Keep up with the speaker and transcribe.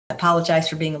Apologize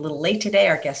for being a little late today.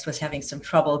 Our guest was having some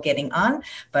trouble getting on,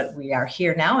 but we are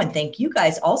here now. And thank you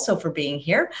guys also for being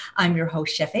here. I'm your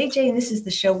host, Chef AJ, and this is the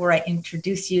show where I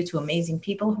introduce you to amazing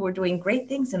people who are doing great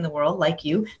things in the world like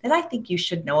you that I think you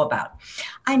should know about.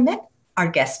 I met our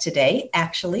guest today,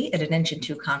 actually, at an Engine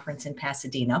 2 conference in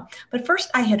Pasadena. But first,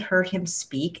 I had heard him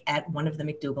speak at one of the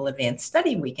McDougall Advanced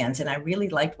Study Weekends, and I really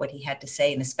liked what he had to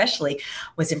say, and especially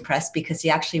was impressed because he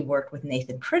actually worked with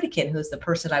Nathan Pritikin, who's the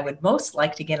person I would most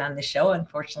like to get on the show.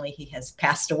 Unfortunately, he has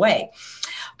passed away.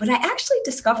 But I actually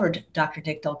discovered Dr.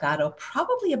 Nick Delgado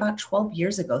probably about 12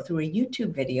 years ago through a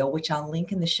YouTube video, which I'll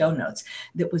link in the show notes,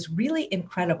 that was really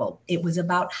incredible. It was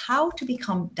about how to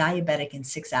become diabetic in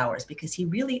 6 hours, because he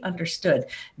really understood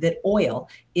that oil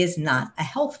is not a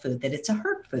health food, that it's a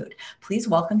hurt food. Please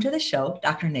welcome to the show,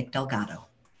 Dr. Nick Delgado.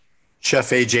 Chef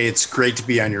AJ, it's great to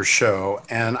be on your show.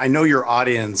 And I know your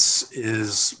audience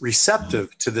is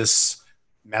receptive to this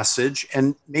message,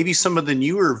 and maybe some of the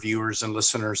newer viewers and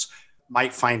listeners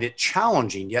might find it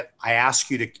challenging. Yet I ask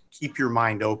you to keep your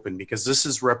mind open, because this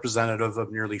is representative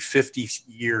of nearly 50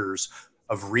 years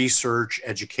of research,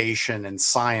 education, and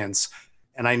science.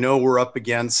 And I know we're up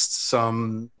against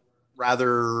some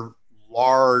rather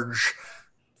large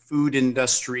food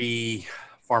industry,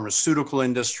 pharmaceutical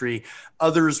industry,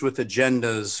 others with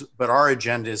agendas, but our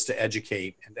agenda is to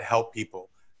educate and to help people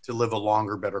to live a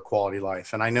longer, better quality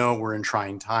life. And I know we're in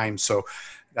trying times, so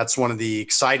that's one of the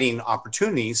exciting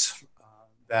opportunities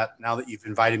that now that you've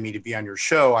invited me to be on your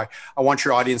show, I want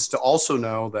your audience to also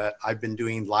know that I've been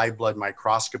doing live blood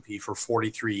microscopy for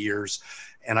 43 years.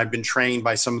 And I've been trained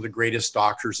by some of the greatest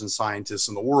doctors and scientists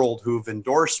in the world who've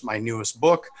endorsed my newest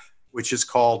book, which is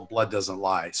called Blood Doesn't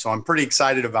Lie. So I'm pretty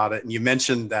excited about it. And you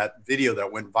mentioned that video that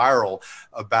went viral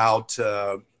about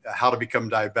how to become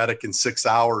diabetic in 6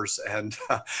 hours. And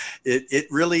it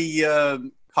really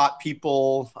caught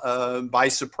people by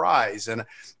surprise. And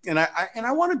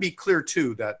I want to be clear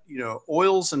too, that, you know,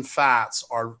 oils and fats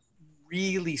are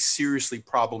really seriously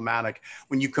problematic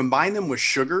when you combine them with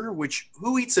sugar, which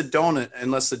who eats a donut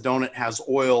unless the donut has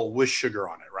oil with sugar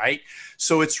on it, right?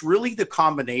 So it's really the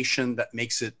combination that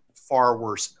makes it far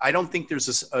worse. I don't think there's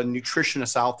a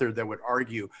nutritionist out there that would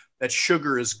argue that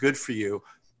sugar is good for you.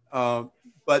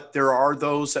 But there are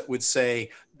those that would say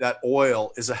that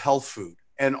oil is a health food.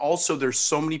 And also there's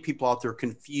so many people out there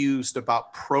confused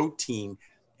about protein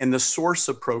and the source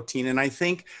of protein. And I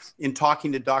think in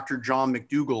talking to Dr. John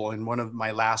McDougall in one of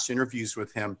my last interviews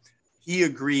with him, he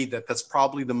agreed that that's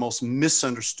probably the most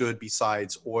misunderstood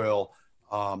besides oil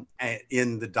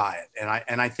in the diet.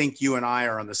 And I think you and I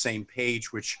are on the same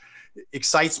page, which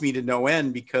excites me to no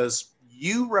end, because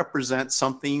you represent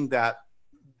something that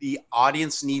the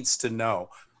audience needs to know.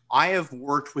 I have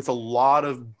worked with a lot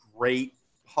of great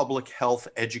public health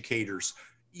educators,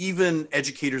 even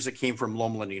educators that came from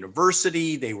Loma Linda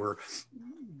University. They were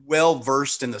well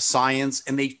versed in the science,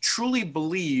 and they truly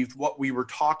believed what we were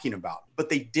talking about, but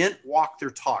they didn't walk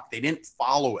their talk. They didn't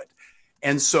follow it.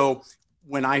 And so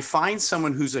when I find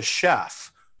someone who's a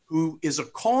chef, who is a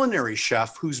culinary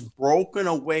chef, who's broken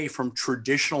away from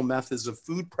traditional methods of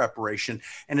food preparation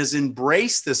and has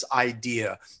embraced this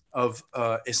idea of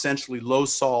essentially low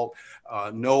salt,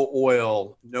 no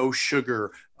oil, no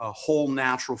sugar, whole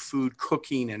natural food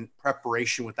cooking and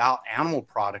preparation without animal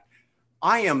product,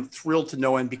 I am thrilled to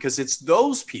no end, because it's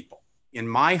those people, in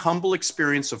my humble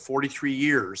experience of 43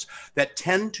 years, that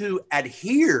tend to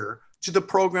adhere to the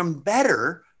program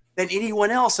better than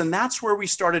anyone else. And that's where we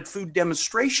started food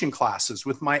demonstration classes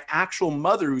with my actual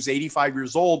mother, who's 85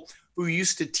 years old, who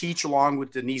used to teach along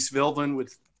with Denise Vilvan,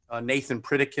 with Nathan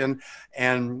Pritikin,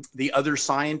 and the other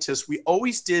scientists. We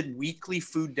always did weekly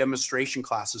food demonstration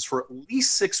classes for at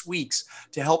least 6 weeks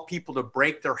to help people to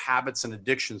break their habits and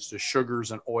addictions to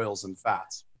sugars and oils and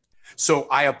fats. So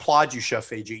I applaud you, Chef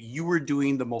AJ. You were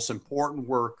doing the most important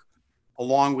work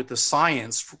along with the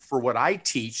science for what I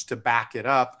teach to back it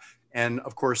up. And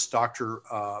of course, Dr.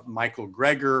 Michael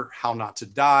Greger, How Not to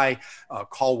Die,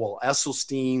 Caldwell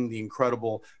Esselstyn, the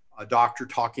incredible doctor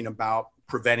talking about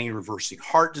preventing and reversing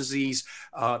heart disease.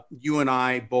 You and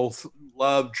I both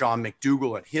love John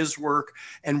McDougall and his work.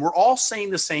 And we're all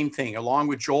saying the same thing, along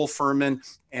with Joel Furman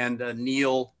and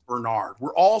Neil Bernard.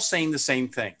 We're all saying the same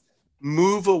thing: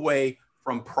 move away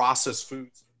from processed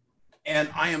foods. And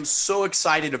I am so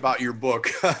excited about your book,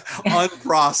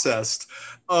 Unprocessed.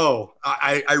 Oh,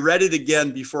 I read it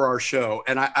again before our show,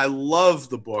 and I love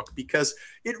the book because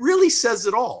it really says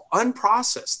it all.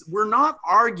 Unprocessed. We're not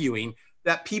arguing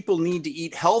that people need to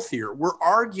eat healthier. We're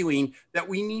arguing that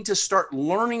we need to start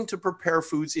learning to prepare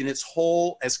foods in its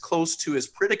whole, as close to, as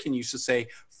Pritikin used to say,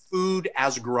 food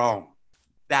as grown.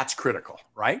 That's critical,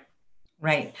 right?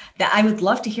 Right. I would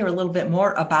love to hear a little bit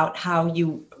more about how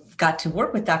you got to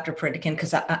work with Dr. Pritikin,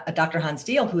 because Dr. Hans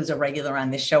Deal, who's a regular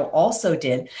on this show, also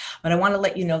did. But I want to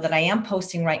let you know that I am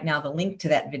posting right now the link to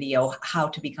that video, How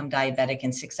to Become Diabetic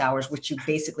in 6 Hours, which you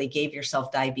basically gave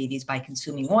yourself diabetes by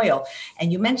consuming oil.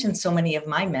 And you mentioned so many of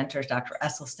my mentors, Dr.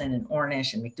 Esselstyn and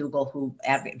Ornish and McDougall,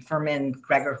 Furman,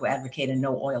 Greger, who advocate a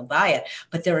no oil diet.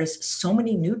 But there is so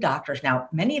many new doctors now,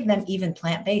 many of them even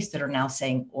plant-based, that are now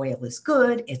saying oil is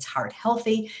good, it's heart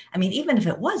healthy. I mean, even if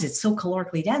it was, it's so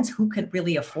calorically dense, who could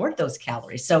really afford those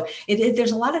calories? So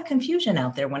there's a lot of confusion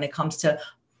out there when it comes to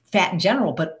fat in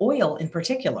general, but oil in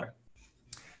particular.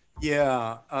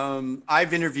 Yeah,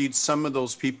 I've interviewed some of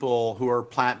those people who are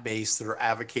plant-based that are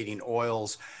advocating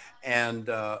oils. And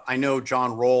I know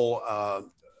John Rollo,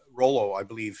 I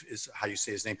believe is how you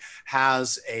say his name,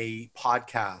 has a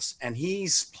podcast, and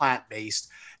he's plant-based.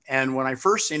 And when I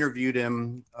first interviewed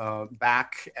him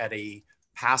back at a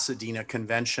Pasadena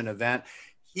convention event,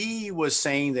 he was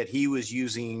saying that he was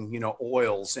using,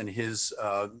 oils in his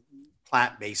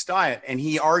plant-based diet. And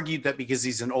he argued that because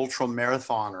he's an ultra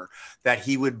marathoner, that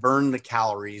he would burn the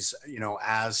calories,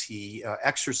 as he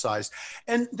exercised.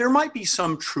 And there might be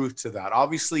some truth to that.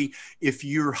 Obviously, if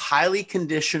you're highly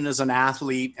conditioned as an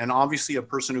athlete, and obviously a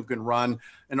person who can run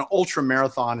an ultra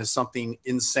marathon is something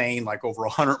insane, like over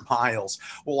 100 miles.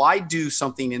 Well, I do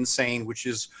something insane, which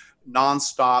is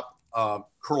nonstop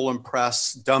curl and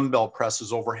press, dumbbell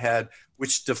presses overhead,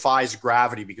 which defies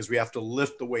gravity because we have to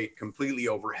lift the weight completely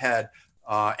overhead.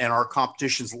 And our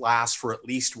competitions last for at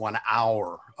least 1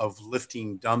 hour of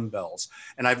lifting dumbbells.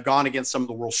 And I've gone against some of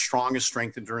the world's strongest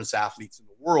strength endurance athletes in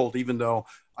the world, even though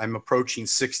I'm approaching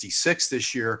 66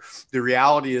 this year. The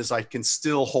reality is I can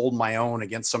still hold my own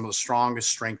against some of the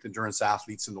strongest strength endurance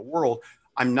athletes in the world.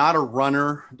 I'm not a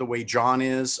runner the way John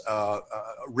is,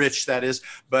 Rich, that is,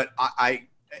 but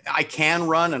I can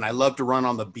run, and I love to run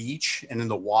on the beach and in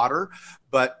the water.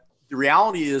 But the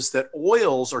reality is that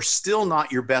oils are still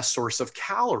not your best source of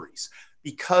calories,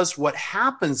 because what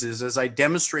happens is, as I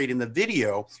demonstrate in the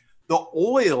video, the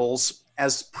oils,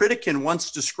 as Pritikin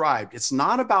once described, it's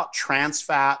not about trans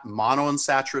fat,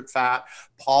 monounsaturated fat,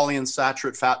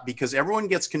 polyunsaturated fat, because everyone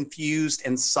gets confused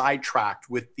and sidetracked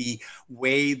with the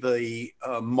way the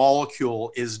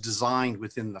molecule is designed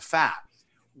within the fat.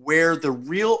 Where the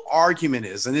real argument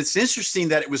is, and it's interesting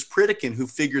that it was Pritikin who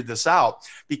figured this out,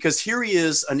 because here he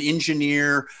is, an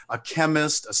engineer, a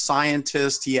chemist, a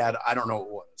scientist. He had, I don't know,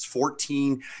 what,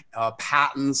 14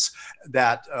 patents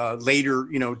that later,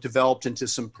 developed into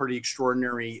some pretty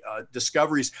extraordinary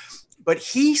discoveries. But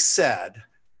he said,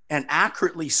 and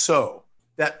accurately so,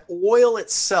 that oil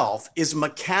itself is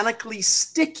mechanically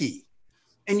sticky.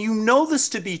 And you know this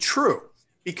to be true,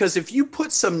 because if you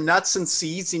put some nuts and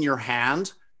seeds in your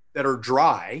hand that are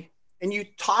dry and you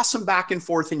toss them back and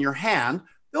forth in your hand,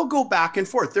 they'll go back and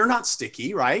forth. They're not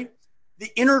sticky, right?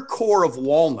 The inner core of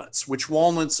walnuts, which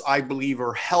walnuts I believe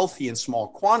are healthy in small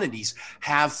quantities,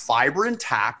 have fiber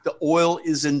intact. The oil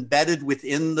is embedded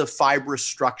within the fibrous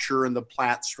structure and the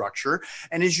plant structure.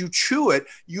 And as you chew it,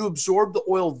 you absorb the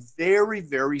oil very,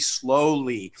 very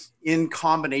slowly in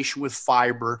combination with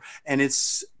fiber, and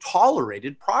it's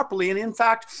tolerated properly. And in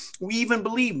fact, we even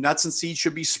believe nuts and seeds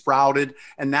should be sprouted,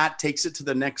 and that takes it to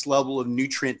the next level of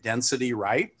nutrient density,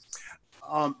 right?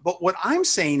 But what I'm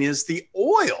saying is the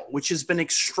oil, which has been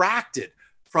extracted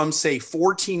from, say,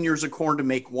 14 ears of corn to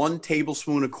make 1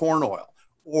 tablespoon of corn oil,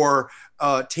 or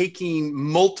taking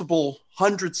multiple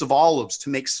hundreds of olives to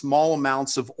make small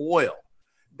amounts of oil.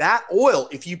 That oil,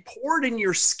 if you pour it in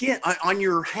your skin, on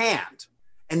your hand,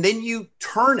 and then you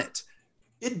turn it,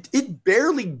 it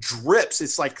barely drips.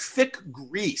 It's like thick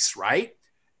grease, right?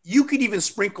 You could even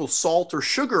sprinkle salt or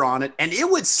sugar on it, and it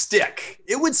would stick.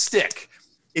 It would stick.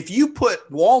 If you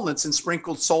put walnuts and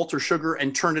sprinkled salt or sugar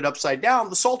and turn it upside down,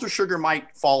 the salt or sugar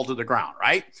might fall to the ground,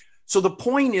 right? So the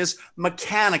point is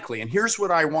mechanically, and here's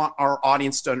what I want our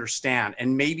audience to understand,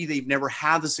 and maybe they've never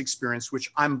had this experience,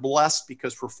 which I'm blessed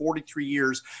because for 43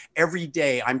 years, every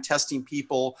day I'm testing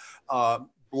people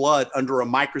blood under a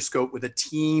microscope with a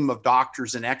team of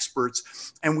doctors and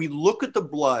experts. And we look at the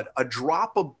blood, a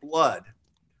drop of blood,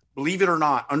 believe it or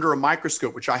not, under a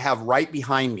microscope, which I have right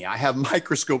behind me. I have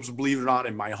microscopes, believe it or not,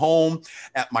 in my home,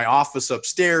 at my office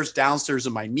upstairs, downstairs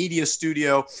in my media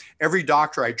studio. Every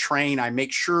doctor I train, I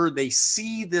make sure they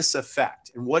see this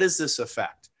effect. And what is this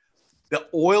effect? The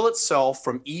oil itself,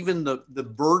 from even the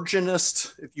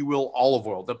virginest, if you will, olive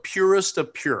oil, the purest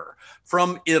of pure,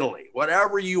 from Italy,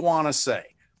 whatever you want to say,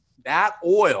 that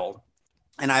oil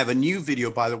And I have a new video,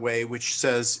 by the way, which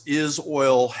says, is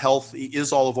oil healthy?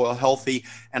 Is olive oil healthy?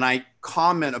 And I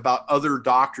comment about other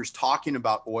doctors talking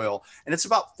about oil. And it's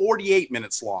about 48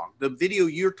 minutes long. The video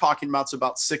you're talking about is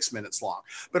about 6 minutes long.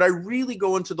 But I really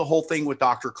go into the whole thing with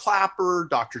Dr. Clapper,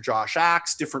 Dr. Josh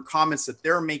Axe, different comments that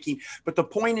they're making. But the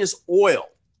point is, oil,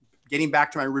 getting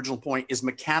back to my original point, is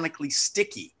mechanically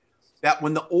sticky. That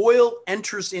when the oil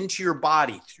enters into your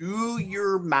body, through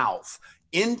your mouth,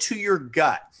 into your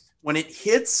gut, when it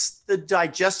hits the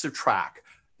digestive tract,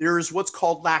 there's what's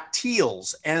called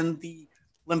lacteals, and the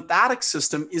lymphatic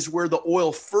system is where the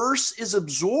oil first is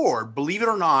absorbed, believe it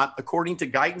or not, according to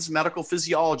Guyton's medical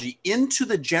physiology, into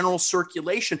the general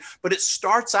circulation, but it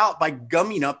starts out by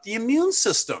gumming up the immune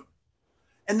system.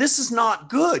 And this is not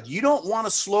good. You don't want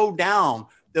to slow down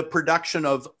the production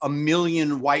of 1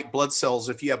 million white blood cells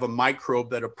if you have a microbe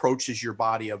that approaches your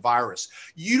body, a virus.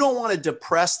 You don't want to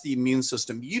depress the immune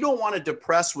system. You don't want to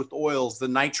depress with oils the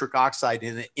nitric oxide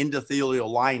in the endothelial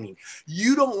lining.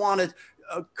 You don't want to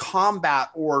combat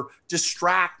or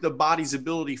distract the body's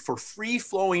ability for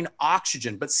free-flowing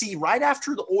oxygen. But see, right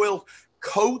after the oil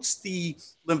coats the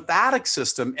lymphatic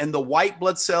system and the white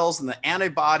blood cells and the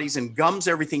antibodies and gums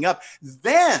everything up,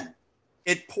 then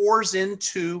it pours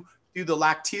into through the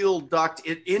lacteal duct,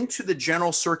 into the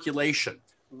general circulation,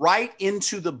 right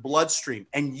into the bloodstream.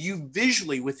 And you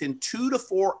visually, within 2 to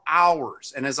 4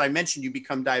 hours, and as I mentioned, you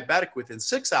become diabetic within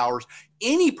 6 hours.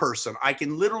 Any person, I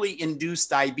can literally induce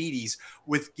diabetes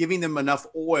with giving them enough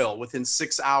oil within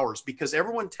 6 hours, because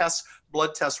everyone tests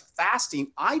blood tests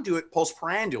fasting. I do it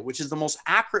postprandial, which is the most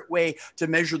accurate way to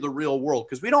measure the real world,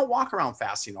 because we don't walk around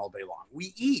fasting all day long.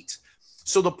 We eat.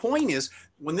 So the point is,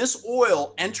 when this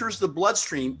oil enters the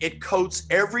bloodstream, it coats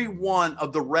every one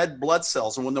of the red blood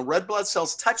cells. And when the red blood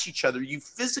cells touch each other, you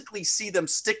physically see them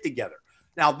stick together.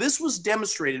 Now, this was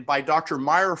demonstrated by Dr.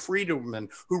 Meyer Friedman,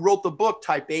 who wrote the book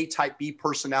Type A, Type B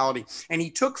Personality. And he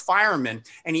took firemen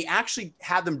and he actually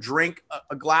had them drink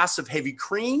a glass of heavy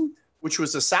cream, which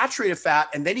was a saturated fat,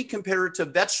 and then he compared it to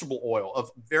vegetable oil of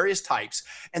various types,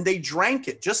 and they drank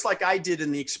it just like I did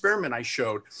in the experiment I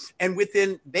showed. And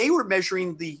they were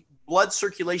measuring the blood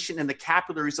circulation in the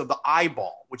capillaries of the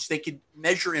eyeball, which they could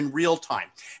measure in real time.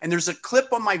 And there's a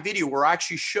clip on my video where I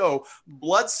actually show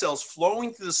blood cells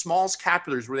flowing through the smallest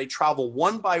capillaries where they travel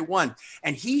one by one.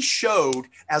 And he showed,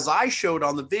 as I showed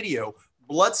on the video,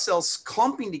 blood cells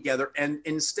clumping together, and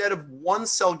instead of one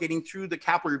cell getting through the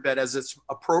capillary bed as it's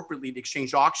appropriately to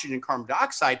exchange oxygen and carbon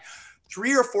dioxide,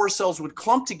 3 or 4 cells would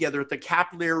clump together at the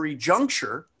capillary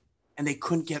juncture, and they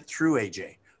couldn't get through,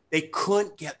 AJ. They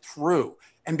couldn't get through.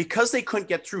 And because they couldn't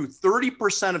get through,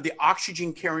 30% of the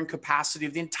oxygen carrying capacity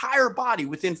of the entire body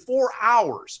within 4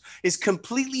 hours is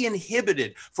completely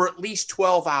inhibited for at least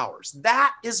 12 hours.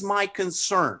 That is my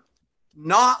concern.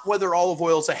 Not whether olive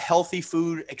oil is a healthy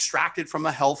food extracted from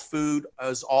a health food,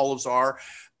 as olives are.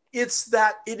 It's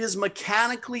that it is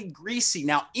mechanically greasy.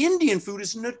 Now, Indian food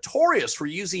is notorious for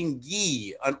using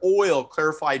ghee, an oil,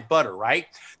 clarified butter, right?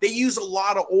 They use a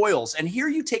lot of oils. And here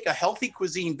you take a healthy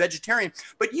cuisine, vegetarian,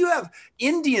 but you have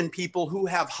Indian people who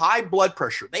have high blood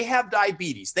pressure. They have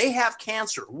diabetes. They have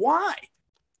cancer. Why?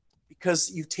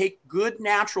 Because you take good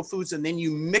natural foods and then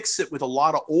you mix it with a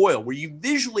lot of oil, where you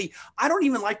visually, I don't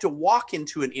even like to walk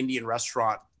into an Indian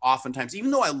restaurant oftentimes,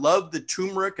 even though I love the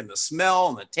turmeric and the smell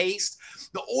and the taste.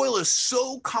 The oil is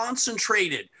so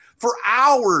concentrated. For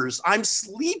hours, I'm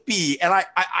sleepy, and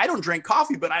I don't drink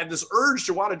coffee, but I have this urge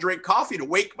to want to drink coffee to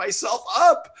wake myself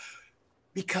up,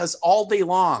 because all day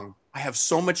long, I have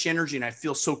so much energy and I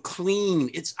feel so clean.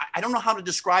 I don't know how to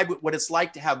describe what it's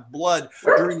like to have blood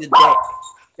during the day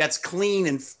that's clean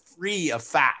and free of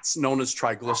fats known as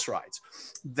triglycerides.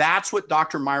 That's what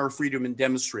Dr. Meyer Friedman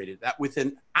demonstrated, that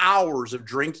within hours of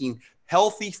drinking,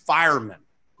 healthy firemen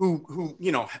who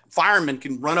firemen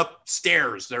can run up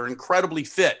stairs, they're incredibly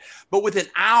fit, but within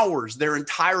hours, their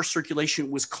entire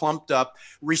circulation was clumped up,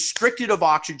 restricted of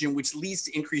oxygen, which leads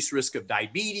to increased risk of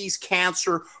diabetes,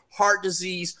 cancer, heart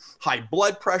disease, high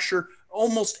blood pressure,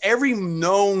 almost every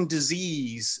known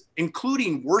disease,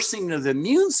 including worsening of the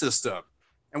immune system,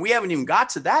 and we haven't even got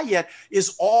to that yet,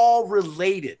 is all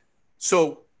related.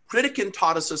 So Pritikin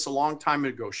taught us this a long time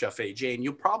ago, Chef AJ, and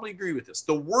you'll probably agree with this.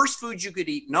 The worst food you could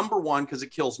eat, number one, because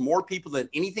it kills more people than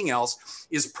anything else,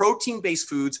 is protein-based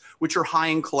foods, which are high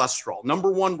in cholesterol.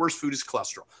 Number one worst food is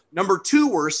cholesterol. Number two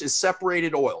worst is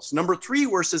separated oils. Number three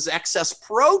worst is excess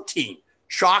protein.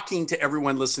 Shocking to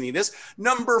everyone listening to this.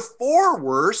 Number four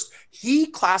worst, he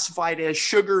classified as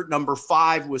sugar. Number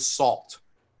five was salt.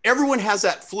 Everyone has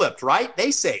that flipped, right? They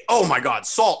say, oh my God,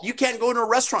 salt. You can't go to a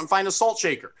restaurant and find a salt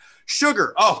shaker.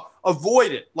 Sugar, oh,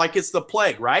 avoid it like it's the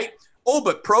plague, right? Oh,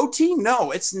 but protein? No,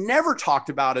 it's never talked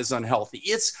about as unhealthy.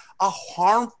 It's a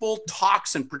harmful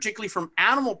toxin, particularly from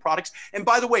animal products. And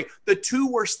by the way, the two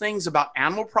worst things about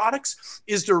animal products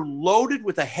is they're loaded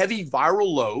with a heavy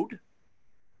viral load.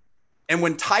 And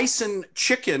when Tyson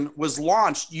chicken was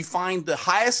launched, you find the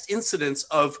highest incidence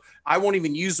of, I won't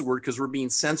even use the word because we're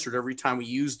being censored every time we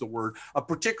use the word, a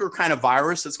particular kind of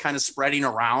virus that's kind of spreading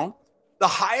around. The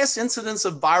highest incidence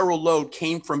of viral load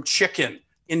came from chicken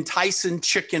in Tyson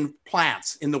chicken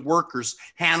plants, in the workers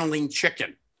handling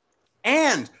chicken.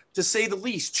 And to say the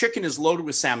least, chicken is loaded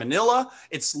with salmonella.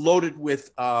 It's loaded with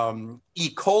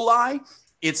E. coli.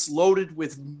 It's loaded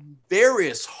with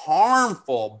various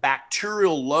harmful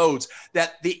bacterial loads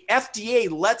that the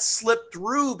FDA lets slip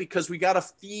through because we got to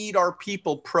feed our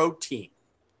people protein.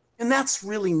 And that's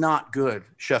really not good,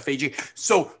 Chef AJ.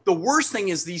 So the worst thing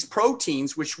is these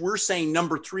proteins, which we're saying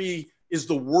number 3 is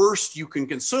the worst you can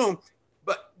consume.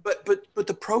 But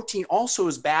the protein also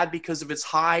is bad because of its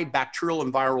high bacterial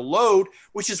and viral load,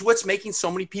 which is what's making so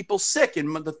many people sick.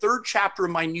 In the 3rd chapter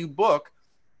of my new book,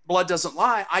 Blood Doesn't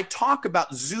Lie, I talk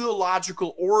about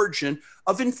zoological origin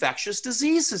of infectious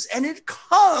diseases. And it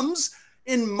comes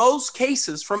in most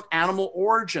cases from animal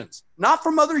origins, not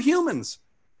from other humans.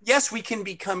 Yes, we can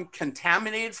become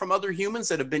contaminated from other humans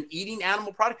that have been eating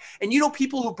animal products. And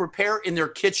people who prepare in their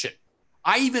kitchen.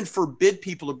 I even forbid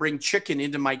people to bring chicken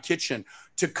into my kitchen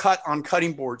to cut on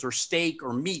cutting boards or steak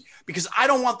or meat, because I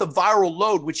don't want the viral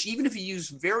load, which even if you use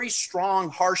very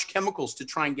strong, harsh chemicals to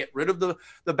try and get rid of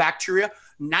the bacteria,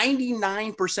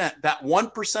 99%, that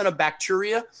 1% of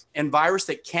bacteria and virus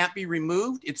that can't be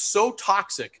removed, it's so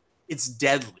toxic, it's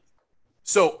deadly.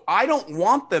 So I don't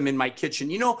want them in my kitchen.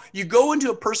 You go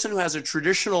into a person who has a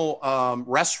traditional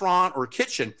restaurant or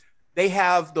kitchen, they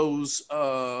have those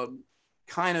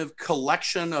kind of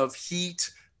collection of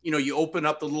heat. You open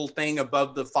up the little thing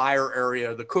above the fire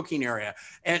area, the cooking area,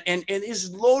 and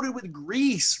is loaded with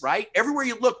grease, right? Everywhere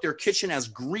you look, their kitchen has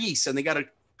grease, and they got to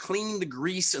clean the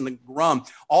grease and the rum.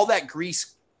 All that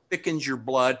grease thickens your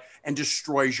blood and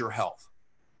destroys your health.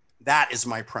 That is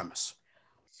my premise.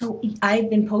 So I've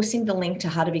been posting the link to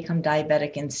how to become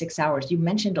diabetic in 6 hours. You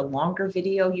mentioned a longer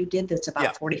video you did that's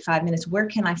about 45 minutes. Where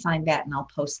can I find that? And I'll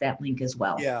post that link as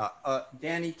well. Yeah.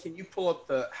 Danny, can you pull up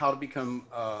the how to become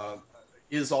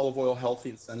is olive oil healthy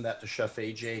and send that to Chef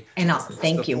AJ? And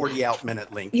thank you.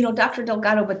 40-minute link. Dr.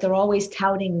 Delgado, but they're always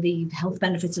touting the health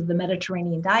benefits of the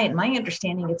Mediterranean diet. My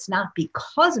understanding, it's not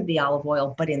because of the olive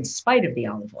oil, but in spite of the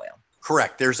olive oil.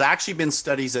 Correct. There's actually been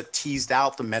studies that teased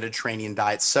out the Mediterranean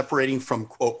diet, separating from,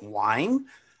 quote, wine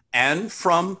and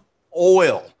from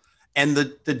oil. And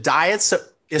the diets that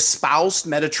espoused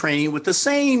Mediterranean with the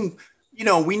same,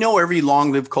 we know every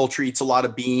long-lived culture eats a lot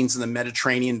of beans. In the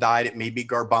Mediterranean diet, it may be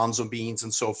garbanzo beans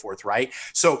and so forth, right?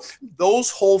 So those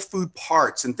whole food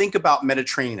parts, and think about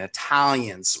Mediterranean,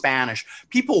 Italian, Spanish,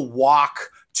 people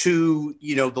walk to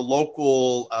the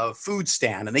local food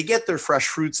stand, and they get their fresh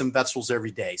fruits and vegetables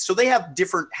every day. So they have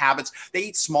different habits. They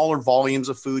eat smaller volumes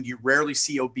of food. You rarely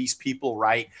see obese people,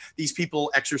 right? These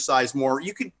people exercise more.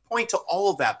 You can point to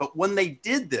all of that. But when they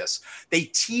did this, they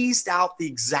teased out the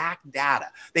exact data.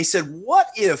 They said, what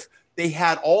if they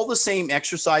had all the same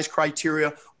exercise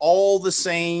criteria, all the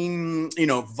same,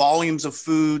 volumes of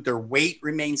food, their weight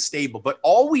remained stable, but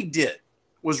all we did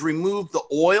was remove the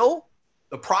oil,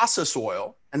 the processed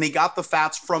oil, and they got the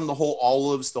fats from the whole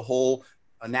olives, the whole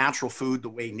natural food, the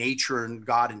way nature and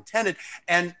God intended.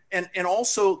 And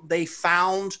also they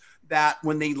found that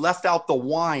when they left out the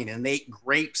wine and they ate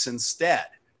grapes instead,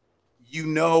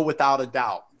 without a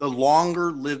doubt, the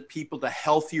longer lived people, the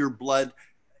healthier blood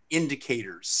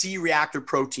indicators, C-reactive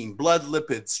protein, blood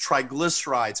lipids,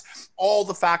 triglycerides, all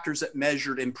the factors that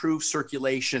measured improved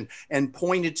circulation and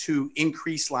pointed to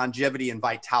increased longevity and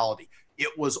vitality.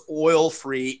 It was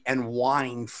oil-free and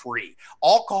wine-free.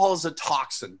 Alcohol is a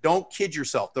toxin. Don't kid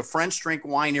yourself. The French drink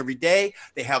wine every day.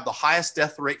 They have the highest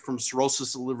death rate from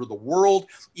cirrhosis of the liver in the world,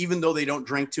 even though they don't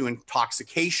drink to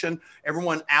intoxication.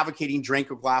 Everyone advocating drink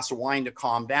a glass of wine to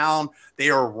calm down, they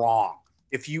are wrong.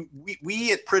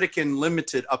 We at Pritikin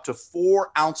limited up to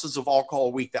 4 ounces of alcohol a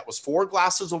week. That was 4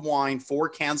 glasses of wine, 4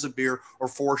 cans of beer, or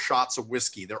 4 shots of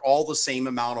whiskey. They're all the same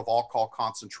amount of alcohol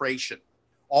concentration.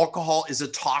 Alcohol is a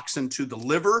toxin to the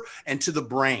liver and to the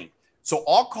brain. So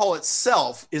alcohol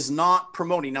itself is not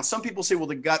promoting. Now, some people say, well,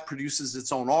 the gut produces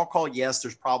its own alcohol. Yes,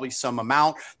 there's probably some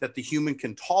amount that the human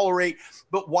can tolerate,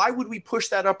 but why would we push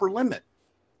that upper limit?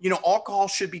 Alcohol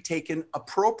should be taken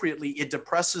appropriately. It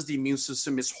depresses the immune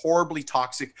system. It's horribly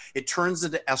toxic. It turns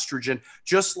into estrogen,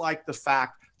 just like the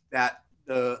fact that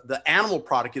the animal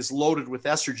product is loaded with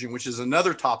estrogen, which is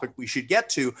another topic we should get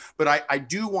to. But I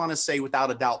do want to say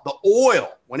without a doubt, the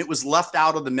oil, when it was left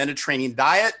out of the Mediterranean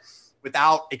diet,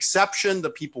 without exception, the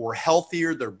people were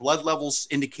healthier. Their blood levels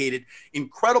indicated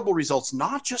incredible results,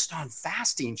 not just on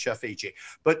fasting, Chef AJ,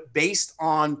 but based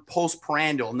on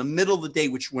postprandial in the middle of the day,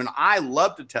 which when I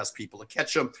love to test people to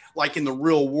catch them like in the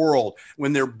real world,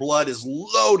 when their blood is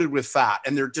loaded with fat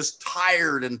and they're just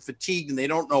tired and fatigued and they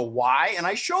don't know why. And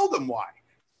I show them why.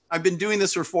 I've been doing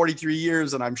this for 43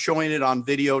 years and I'm showing it on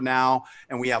video now,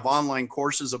 and we have online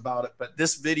courses about it. But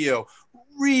this video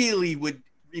really would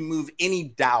remove any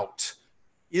doubt.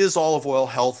 Is olive oil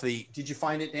healthy? Did you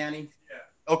find it, Danny?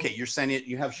 Yeah. Okay, you're sending it.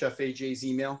 You have Chef AJ's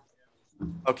email?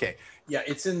 Okay. Yeah,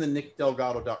 it's in the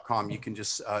nickdelgado.com. You can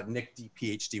just Nick D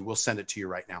PhD. We'll send it to you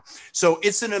right now. So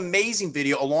it's an amazing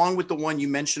video, along with the one you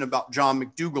mentioned about John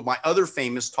McDougall, my other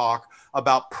famous talk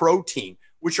about protein,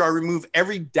 which I remove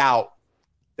every doubt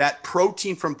that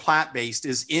protein from plant-based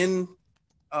is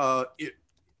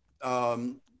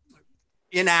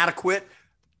inadequate,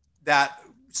 that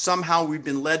somehow we've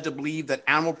been led to believe that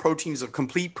animal protein is a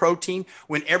complete protein,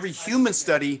 when every human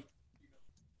study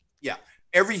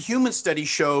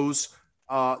shows,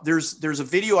 there's a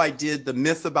video I did, The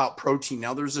Myth About Protein.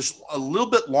 Now there's a little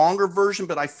bit longer version,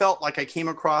 but I felt like I came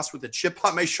across with a chip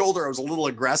on my shoulder. I was a little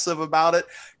aggressive about it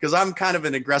because I'm kind of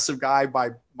an aggressive guy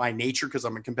by my nature, because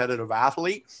I'm a competitive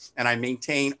athlete and I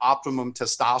maintain optimum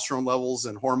testosterone levels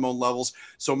and hormone levels.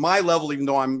 So my level, even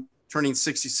though I'm turning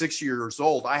 66 years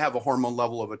old, I have a hormone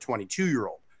level of a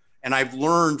 22-year-old. And I've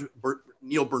learned,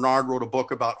 Neil Bernard wrote a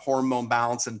book about hormone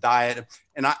balance and diet.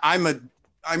 And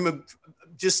I'm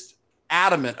just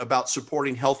adamant about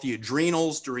supporting healthy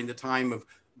adrenals during the time of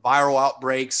viral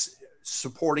outbreaks,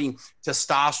 supporting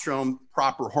testosterone,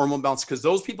 proper hormone balance, because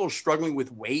those people are struggling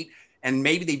with weight. And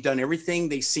maybe they've done everything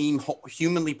they seem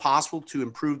humanly possible to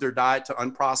improve their diet to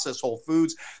unprocessed whole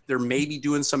foods. They're maybe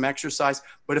doing some exercise,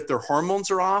 but if their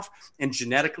hormones are off and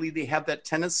genetically they have that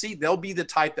tendency, they'll be the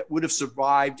type that would have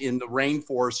survived in the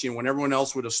rainforest, when everyone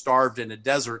else would have starved in a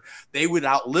desert. They would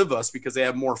outlive us because they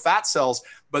have more fat cells,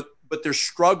 but they're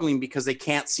struggling because they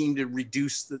can't seem to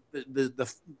reduce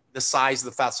the size of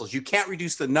the fat cells. You can't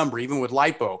reduce the number, even with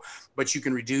lipo, but you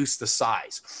can reduce the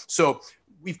size. So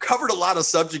we've covered a lot of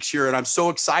subjects here and I'm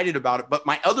so excited about it. But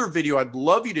my other video I'd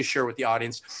love you to share with the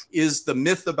audience is The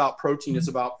Myth About Protein. It's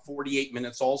about 48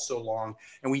 minutes also long.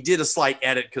 And we did a slight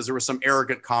edit because there were some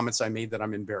arrogant comments I made that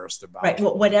I'm embarrassed about. Right.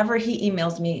 Well, whatever he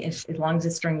emails me, as long as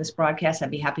it's during this broadcast,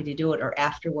 I'd be happy to do it, or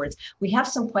afterwards. We have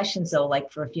some questions though,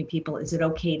 like for a few people, is it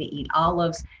okay to eat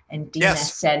olives? And Dina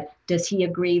said, does he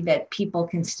agree that people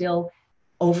can still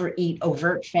overeat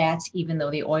overt fats, even though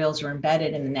the oils are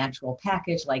embedded in the natural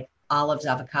package, like olives,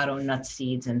 avocado, nuts,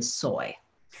 seeds, and soy?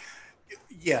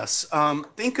 Yes.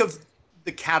 Think of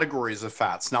the categories of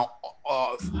fats. Now,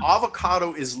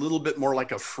 avocado is a little bit more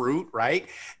like a fruit, right?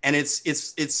 And it's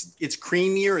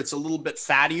creamier. It's a little bit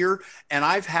fattier. And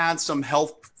I've had some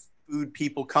health food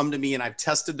people come to me and I've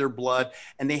tested their blood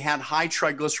and they had high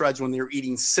triglycerides when they were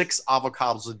eating 6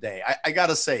 avocados a day. I got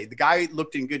to say, the guy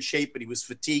looked in good shape, but he was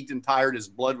fatigued and tired. His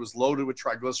blood was loaded with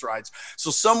triglycerides. So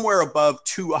somewhere above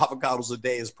 2 avocados a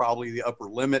day is probably the upper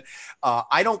limit.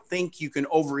 I don't think you can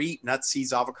overeat nuts,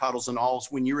 seeds, avocados, and olives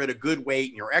when you're at a good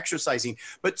weight and you're exercising.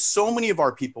 But so many of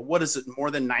our people, what is it?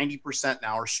 More than 90%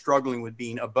 now are struggling with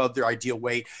being above their ideal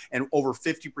weight, and over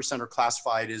 50% are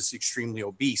classified as extremely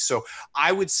obese. So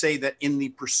I would say that in the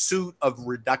pursuit of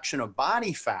reduction of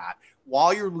body fat,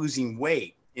 while you're losing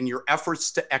weight, in your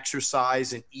efforts to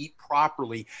exercise and eat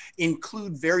properly,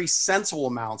 include very sensible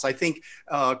amounts. I think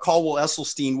Caldwell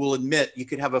Esselstyn will admit you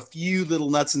could have a few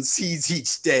little nuts and seeds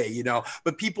each day,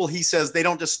 but people, he says, they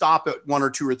don't just stop at 1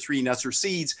 or 2 or 3 nuts or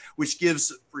seeds, which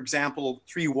gives, for example,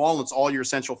 3 walnuts, all your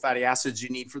essential fatty acids you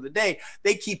need for the day.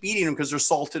 They keep eating them because they're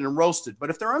salted and roasted.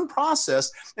 But if they're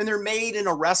unprocessed and they're made in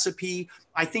a recipe,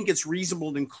 I think it's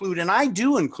reasonable to include, and I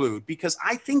do include, because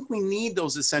I think we need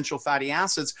those essential fatty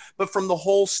acids, but from the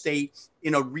whole state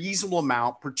in a reasonable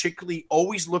amount. Particularly,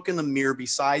 always look in the mirror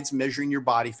besides measuring your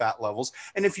body fat levels.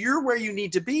 And if you're where you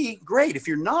need to be, great. If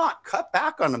you're not, cut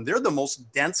back on them. They're the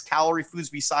most dense calorie foods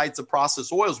besides the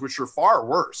processed oils, which are far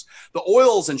worse. The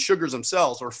oils and sugars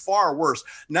themselves are far worse.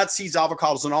 Nuts, seeds,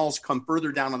 avocados, and olives come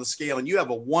further down on the scale. And you have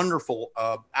a wonderful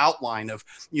outline of,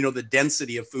 the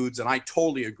density of foods. And I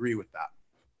totally agree with that.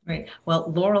 Right.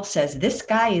 Well, Laurel says, this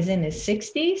guy is in his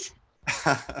 60s.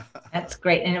 That's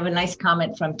great. And I have a nice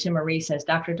comment from Tim Marie says,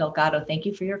 Dr. Delgado, thank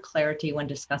you for your clarity when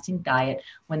discussing diet.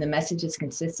 When the message is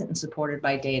consistent and supported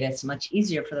by data, it's much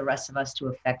easier for the rest of us to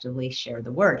effectively share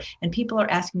the word. And people are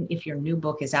asking if your new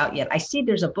book is out yet. I see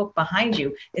there's a book behind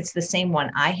you. It's the same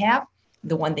one I have.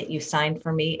 the one that you signed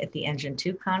for me at the Engine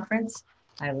 2 conference.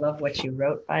 I love what you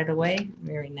wrote, by the way.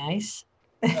 Very nice.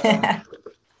 I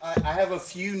have a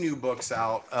few new books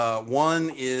out.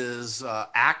 One is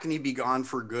Acne Be Gone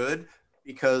for Good,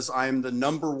 because I'm the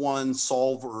 #1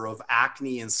 solver of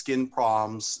acne and skin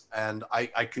problems. And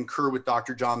I concur with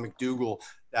Dr. John McDougall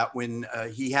that when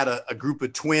he had a group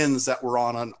of twins that were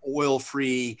on an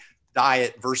oil-free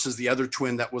diet versus the other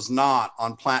twin that was not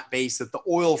on plant-based, that the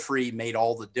oil-free made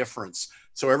all the difference.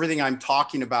 So everything I'm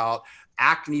talking about,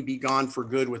 Acne Be Gone for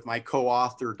Good, with my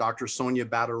co-author, Dr. Sonia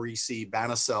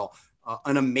Badarisi-Banasel,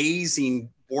 an amazing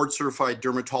board-certified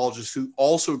dermatologist who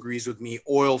also agrees with me,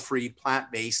 oil-free,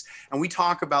 plant-based. And we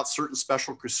talk about certain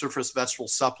special cruciferous vegetable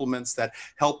supplements that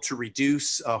help to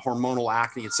reduce hormonal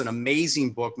acne. It's an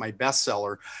amazing book, my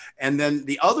bestseller. And then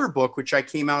the other book, which I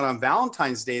came out on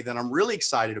Valentine's Day that I'm really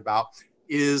excited about,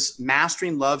 is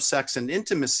Mastering Love, Sex, and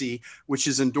Intimacy, which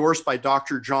is endorsed by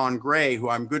Dr. John Gray, who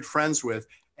I'm good friends with.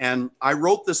 And I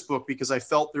wrote this book because I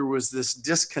felt there was this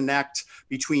disconnect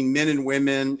between men and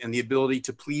women and the ability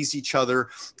to please each other.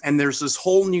 And there's this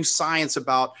whole new science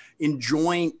about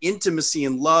enjoying intimacy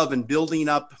and love and building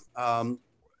up,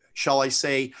 shall I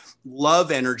say,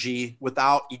 love energy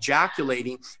without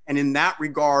ejaculating. And in that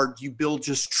regard, you build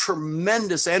just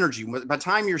tremendous energy. By the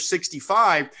time you're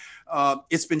 65,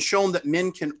 it's been shown that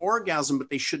men can orgasm, but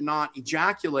they should not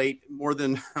ejaculate more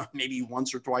than maybe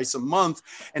once or twice a month.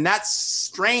 And that's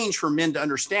strange for men to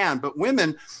understand. But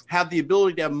women have the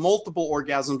ability to have multiple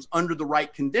orgasms under the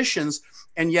right conditions.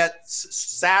 And yet,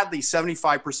 sadly,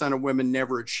 75% of women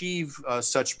never achieve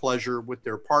such pleasure with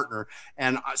their partner.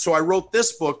 And so I wrote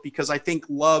this book because I think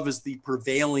love is the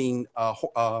prevailing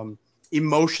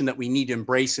emotion that we need to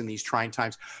embrace in these trying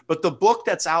times. But the book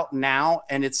that's out now,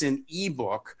 and it's an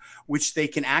ebook, which they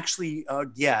can actually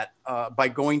get by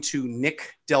going to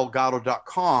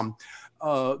nickdelgado.com.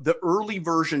 The early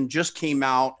version just came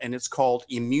out, and it's called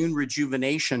Immune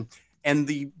Rejuvenation. And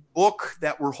the book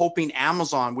that we're hoping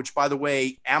Amazon, which, by the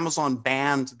way, Amazon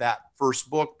banned that first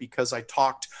book because I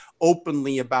talked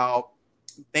openly about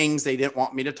things they didn't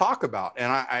want me to talk about.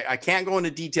 And I can't go into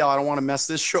detail. I don't want to mess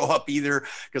this show up either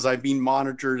because I've been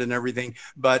monitored and everything.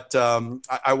 But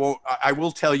I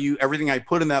will tell you everything I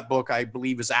put in that book, I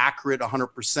believe, is accurate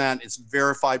 100%. It's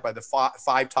verified by the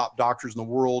five top doctors in the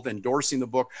world endorsing the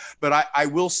book. But I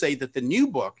will say that the new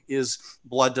book is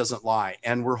Blood Doesn't Lie.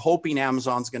 And we're hoping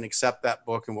Amazon's going to accept that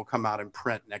book and will come out in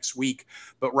print next week.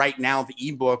 But right now, the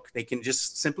ebook, they can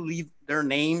just simply leave their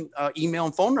name, email,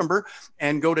 and phone number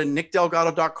and go to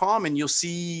nickdelgado.com, and you'll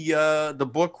see the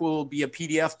book will be a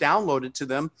PDF downloaded to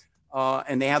them.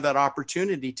 And they have that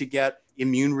opportunity to get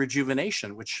Immune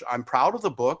Rejuvenation, which I'm proud of the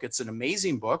book. It's an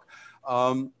amazing book.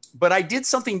 But I did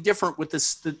something different with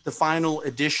this, the final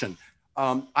edition.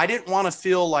 I didn't want to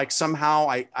feel like somehow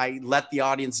I let the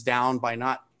audience down by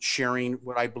not sharing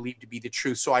what I believe to be the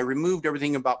truth. So I removed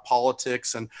everything about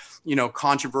politics and,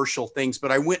 controversial things,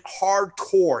 but I went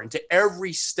hardcore into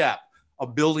every step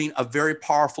of building a very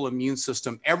powerful immune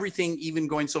system. Everything, even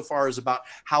going so far as about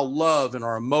how love and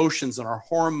our emotions and our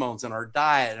hormones and our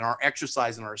diet and our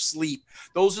exercise and our sleep,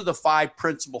 those are the 5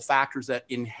 principal factors that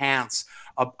enhance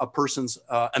a person's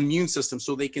immune system,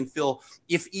 so they can feel,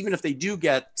 even if they do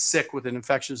get sick with an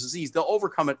infectious disease, they'll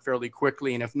overcome it fairly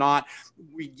quickly. And if not,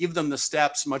 we give them the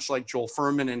steps, much like Joel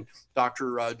Fuhrman and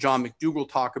Dr. John McDougall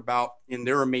talk about in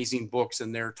their amazing books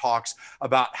and their talks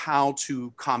about how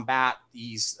to combat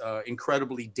these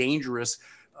incredibly dangerous,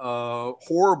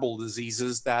 horrible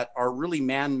diseases that are really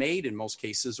man-made in most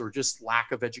cases, or just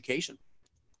lack of education.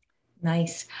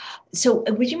 Nice. So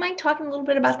would you mind talking a little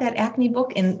bit about that acne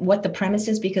book and what the premise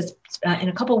is? Because in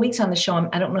a couple of weeks on the show,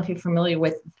 I don't know if you're familiar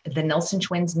with the Nelson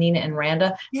twins, Nina and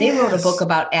Randa. Yes. They wrote a book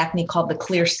about acne called The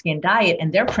Clear Skin Diet.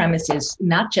 And their premise is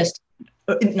not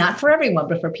for everyone,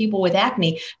 but for people with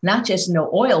acne, not just no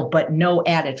oil, but no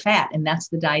added fat. And that's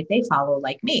the diet they follow,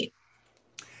 like me.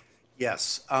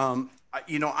 Yes. I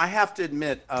have to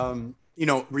admit,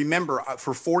 remember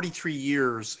for 43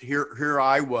 years, here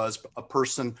I was, a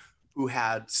person who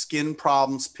had skin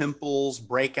problems, pimples,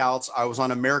 breakouts. I was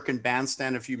on American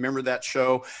Bandstand, if you remember that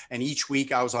show. And each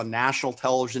week I was on national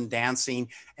television dancing.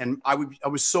 And I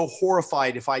was so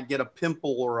horrified if I'd get a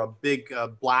pimple or a big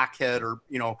blackhead or,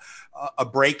 a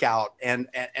breakout. And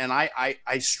I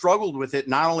struggled with it.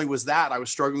 Not only was that, I was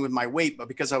struggling with my weight, but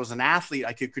because I was an athlete,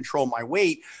 I could control my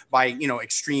weight by,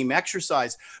 extreme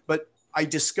exercise. But I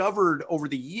discovered over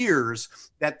the years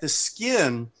that the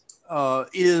skin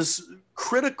is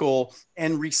critical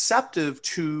and receptive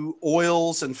to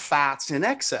oils and fats in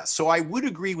excess. So I would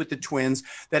agree with the twins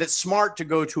that it's smart to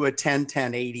go to a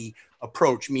 10-10-80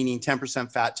 approach, meaning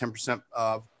 10% fat, 10%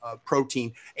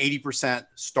 protein, 80%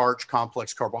 starch,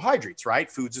 complex carbohydrates,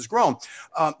 right? Foods is grown.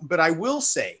 But I will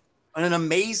say an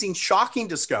amazing, shocking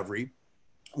discovery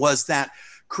was that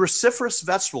cruciferous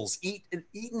vegetables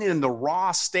eaten in the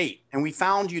raw state, and we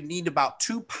found you need about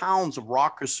 2 pounds of raw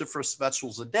cruciferous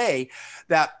vegetables a day,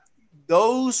 that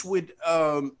those would,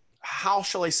 how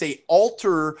shall I say,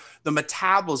 alter the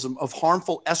metabolism of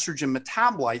harmful estrogen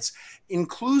metabolites,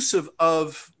 inclusive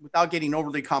of, without getting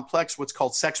overly complex, what's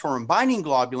called sex hormone binding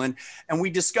globulin. And we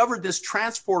discovered this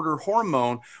transporter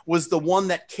hormone was the one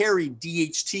that carried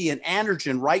DHT and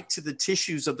androgen right to the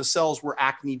tissues of the cells where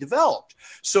acne developed.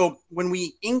 So when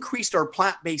we increased our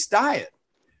plant-based diet,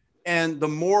 and the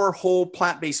more whole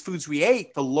plant-based foods we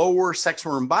ate, the lower sex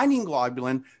hormone binding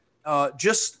globulin,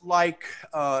 just like,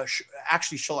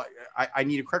 actually, I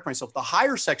need to correct myself, the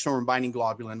higher sex hormone binding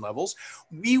globulin levels,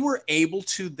 we were able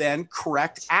to then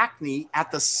correct acne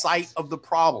at the site of the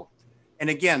problem.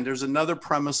 And again, there's another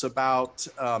premise about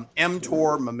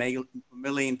mTOR,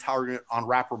 mammalian target on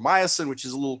rapamycin, which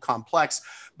is a little complex,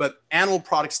 but animal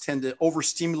products tend to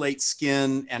overstimulate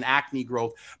skin and acne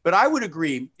growth. But I would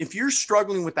agree, if you're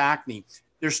struggling with acne,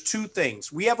 there's two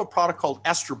things. We have a product called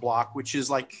Ester Block, which is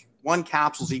like 1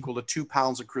 capsule is equal to 2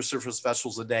 pounds of cruciferous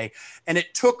vegetables a day. And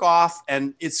it took off,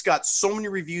 and it's got so many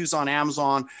reviews on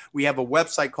Amazon. We have a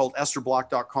website called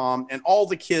esterblock.com, and all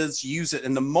the kids use it.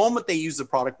 And the moment they use the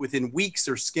product, within weeks,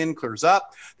 their skin clears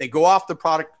up. They go off the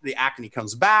product, the acne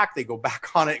comes back, they go back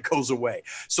on it, it goes away.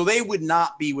 So they would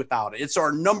not be without it. It's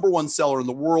our #1 seller in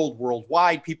the world,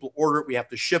 worldwide. People order it, we have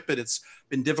to ship it. It's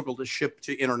been difficult to ship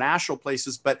to international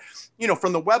places, but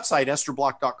from the website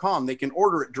esterblock.com, they can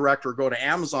order it direct or go to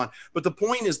Amazon. But the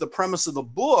point is, the premise of the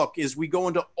book is we go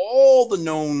into all the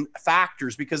known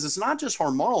factors, because it's not just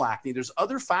hormonal acne. There's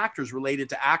other factors related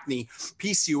to acne: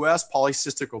 PCOS,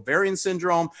 polycystic ovarian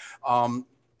syndrome,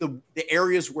 the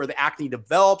areas where the acne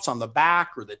develops on the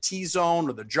back or the T-zone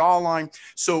or the jawline.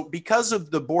 So because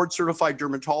of the board certified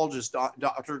dermatologist,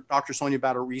 Dr. Sonia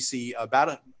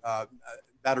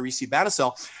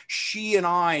Battisell, she and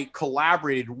I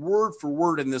collaborated word for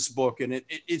word in this book. And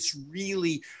it's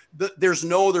really, there's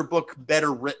no other book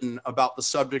better written about the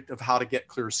subject of how to get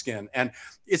clear skin. And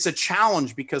it's a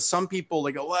challenge, because some people,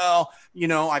 they go, well,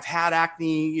 I've had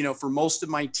acne, for most of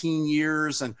my teen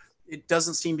years, and it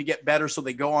doesn't seem to get better. So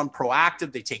they go on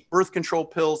Proactive, they take birth control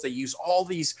pills, they use all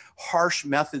these harsh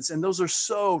methods, and those are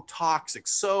so toxic,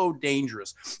 so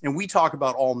dangerous. And we talk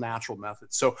about all natural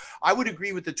methods. So I would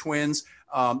agree with the twins.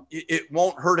 It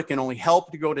won't hurt. It can only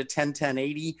help to go to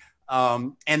 10-10-80.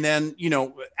 And then,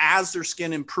 as their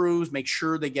skin improves, make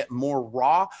sure they get more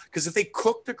raw, because if they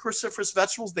cook the cruciferous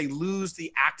vegetables, they lose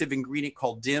the active ingredient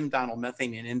called DIM,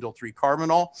 dinylmethane and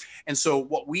indole-3-carbinol. And so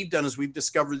what we've done is we've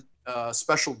discovered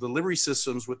special delivery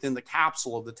systems within the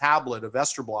capsule of the tablet of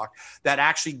Ester Block that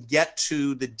actually get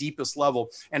to the deepest level.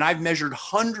 And I've measured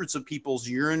hundreds of people's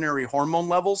urinary hormone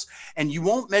levels, and you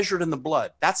won't measure it in the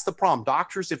blood. That's the problem.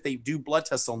 Doctors, if they do blood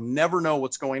tests, they'll never know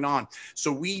what's going on.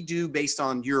 So we do, based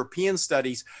on European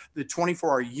studies, the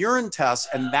 24-hour urine test,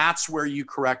 and that's where you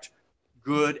correct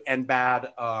good and bad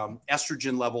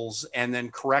estrogen levels, and then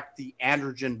correct the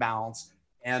androgen balance,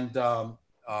 and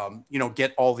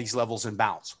get all these levels in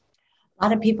balance. A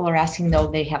lot of people are asking, though,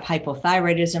 they have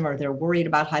hypothyroidism, or they're worried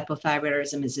about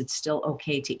hypothyroidism. Is it still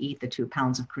okay to eat the 2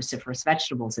 pounds of cruciferous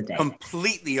vegetables a day?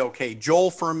 Completely okay.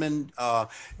 Joel Fuhrman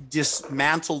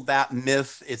dismantled that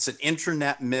myth. It's an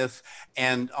internet myth.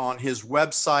 And on his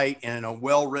website, and in a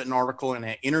well-written article and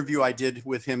an interview I did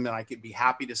with him, and I could be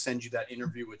happy to send you that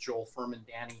interview with Joel Fuhrman,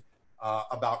 Danny,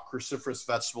 about cruciferous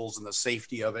vegetables and the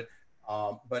safety of it.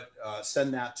 But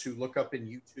send that to, look up in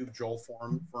YouTube, Joel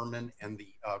Fuhrman and the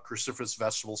cruciferous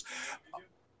vegetables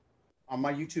on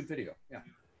my YouTube video. Yeah.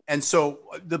 And so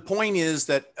the point is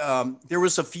that there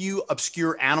was a few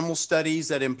obscure animal studies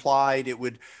that implied it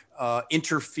would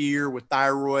interfere with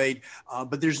thyroid,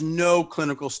 but there's no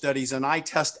clinical studies. And I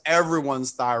test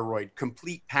everyone's thyroid,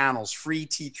 complete panels, free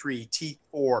T3,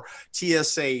 T4,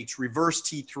 TSH, reverse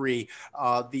T3,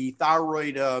 the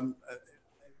thyroid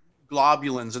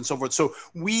globulins and so forth. So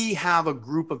we have a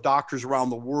group of doctors around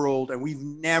the world, and we've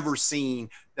never seen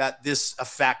that this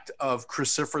effect of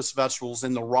cruciferous vegetables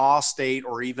in the raw state,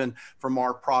 or even from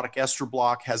our product Ester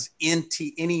Block, has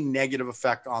any negative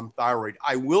effect on thyroid.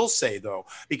 I will say, though,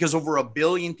 because over 1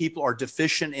 billion people are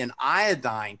deficient in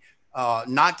iodine,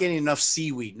 not getting enough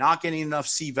seaweed, not getting enough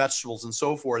sea vegetables, and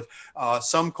so forth.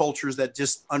 Some cultures that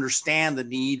just understand the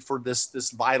need for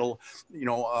this vital,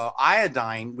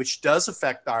 iodine, which does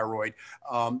affect thyroid.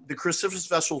 The cruciferous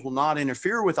vegetables will not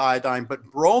interfere with iodine, but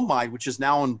bromide, which is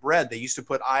now in bread. They used to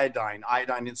put iodine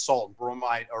in salt,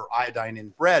 bromide or iodine in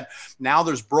bread. Now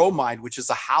there's bromide, which is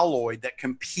a haloid that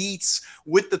competes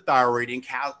with the thyroid and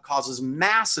causes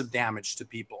massive damage to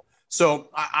people. So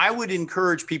I would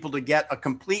encourage people to get a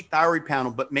complete thyroid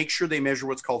panel, but make sure they measure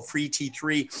what's called free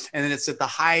T3, and then it's at the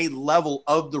high level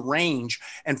of the range.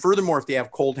 And furthermore, if they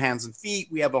have cold hands and feet,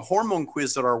 we have a hormone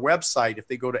quiz at our website if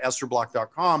they go to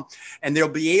esterblock.com, and they'll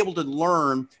be able to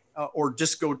learn or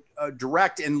just go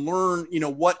direct and learn,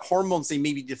 what hormones they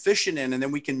may be deficient in, and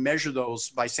then we can measure those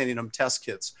by sending them test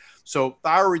kits. So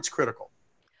thyroid's critical.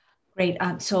 Great.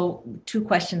 So 2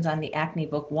 questions on the acne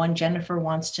book. One, Jennifer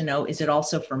wants to know, is it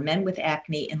also for men with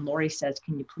acne? And Lori says,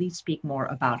 can you please speak more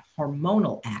about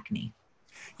hormonal acne?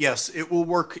 Yes, it will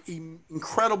work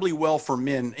incredibly well for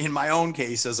men. In my own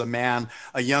case, as a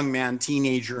young man,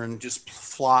 teenager, and just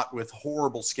fraught with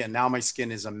horrible skin. Now my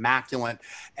skin is immaculate.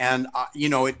 And,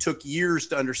 it took years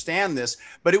to understand this,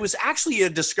 but it was actually a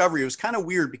discovery. It was kind of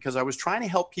weird because I was trying to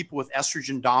help people with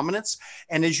estrogen dominance.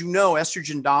 And as you know,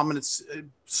 estrogen dominance,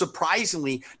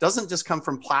 surprisingly, doesn't just come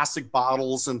from plastic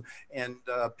bottles and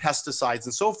pesticides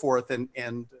and so forth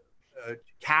and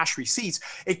cash receipts.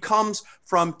 It comes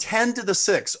from 10 to the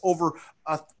 6, over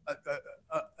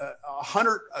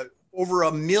over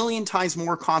 1 million times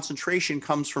more concentration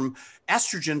comes from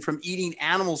estrogen from eating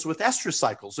animals with estrous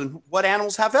cycles. And what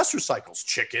animals have estrous cycles?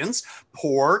 Chickens,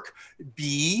 pork,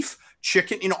 beef,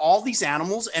 chicken, all these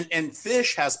animals, and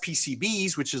fish has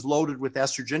PCBs, which is loaded with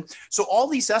estrogen. So all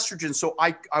these estrogens. So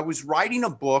I was writing a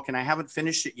book, and I haven't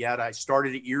finished it yet. I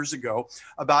started it years ago,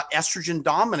 about estrogen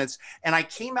dominance. And I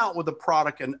came out with a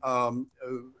product, and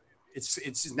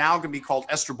it's now going to be called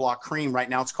Ester Block Cream. Right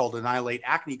now it's called Annihilate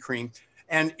Acne Cream.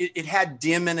 And it had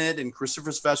DIM in it and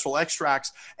cruciferous vegetable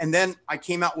extracts. And then I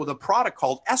came out with a product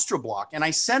called Ester Block. And I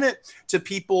sent it to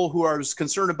people who are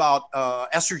concerned about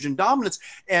estrogen dominance.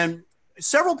 And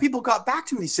several people got back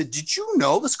to me. They said, did you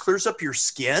know this clears up your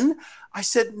skin? I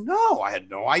said, no, I had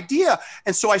no idea.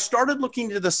 And so I started looking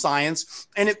into the science,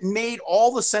 and it made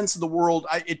all the sense of the world.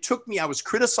 I was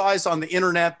criticized on the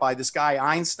internet by this guy,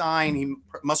 Einstein. He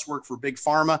must work for Big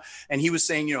Pharma. And he was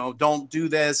saying, don't do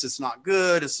this. It's not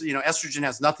good. Estrogen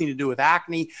has nothing to do with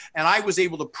acne. And I was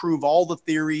able to prove all the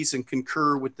theories and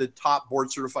concur with the top board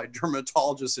certified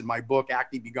dermatologists in my book,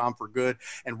 Acne Be Gone for Good,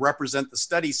 and represent the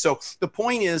study. So the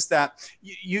point is that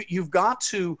you've got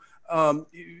to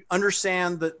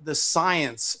understand the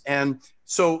science. And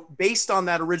so based on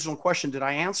that original question, did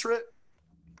I answer it?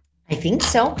 I think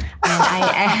so. And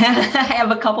I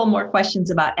have a couple more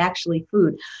questions about actually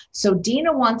food. So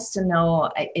Dina wants to know,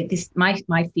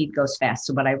 my feed goes fast,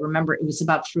 but I remember it was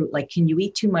about fruit. Like, can you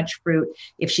eat too much fruit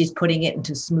if she's putting it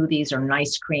into smoothies or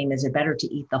ice cream? Is it better to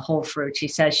eat the whole fruit? She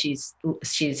says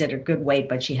she's at a good weight,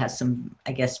 but she has some,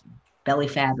 I guess, belly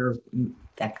fat or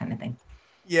that kind of thing.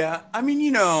 Yeah,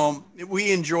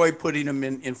 we enjoy putting them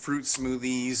in fruit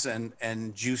smoothies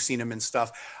and juicing them and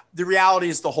stuff. The reality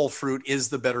is the whole fruit is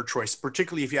the better choice,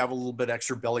 particularly if you have a little bit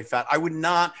extra belly fat. I would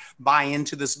not buy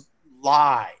into this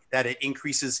lie that it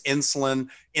increases insulin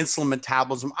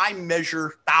metabolism. I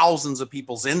measure thousands of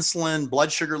people's insulin,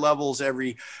 blood sugar levels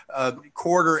every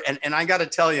quarter. And I got to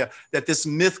tell you that this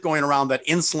myth going around that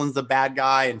insulin's the bad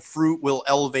guy and fruit will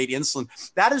elevate insulin,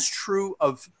 that is true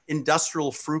of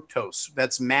industrial fructose.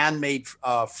 That's man-made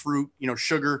fruit,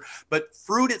 sugar. But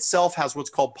fruit itself has what's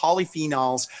called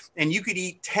polyphenols, and you could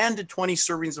eat 10 to 20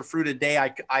 servings of fruit a day.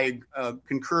 I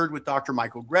concurred with Dr.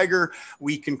 Michael Greger.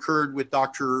 We concurred with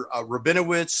Dr.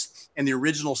 Rabinowitz and the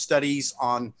original studies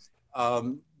on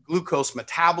glucose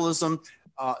metabolism,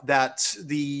 that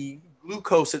the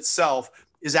glucose itself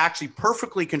is actually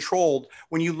perfectly controlled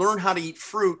when you learn how to eat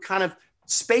fruit kind of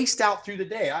spaced out through the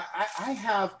day. I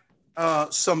have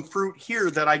some fruit here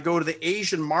that I go to the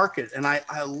Asian market, and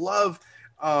I love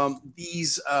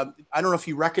these. I don't know if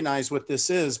you recognize what this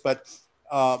is, but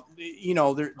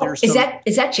there's is that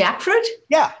jackfruit?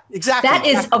 Yeah, exactly. That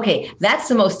is okay. That's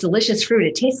the most delicious fruit.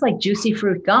 It tastes like juicy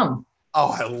fruit gum.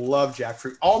 Oh, I love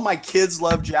jackfruit. All my kids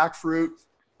love jackfruit.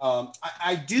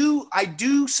 I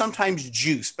do sometimes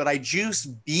juice, but I juice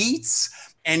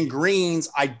beets and greens.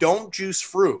 I don't juice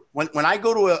fruit. When I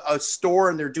go to a store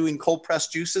and they're doing cold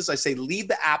pressed juices, I say, leave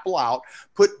the apple out,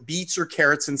 put beets or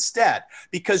carrots instead,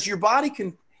 because your body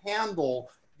can handle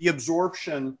the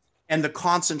absorption and the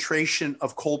concentration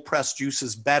of cold pressed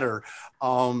juices better.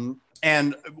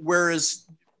 And whereas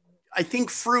I think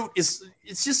fruit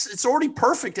it's already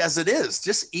perfect as it is.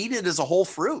 Just eat it as a whole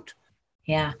fruit.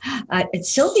 Yeah.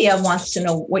 Sylvia wants to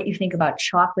know what you think about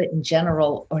chocolate in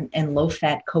general and low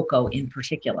fat cocoa in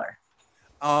particular.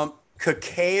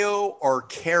 Cacao or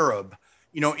carob,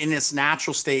 in its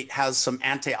natural state has some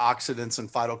antioxidants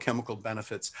and phytochemical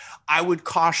benefits. I would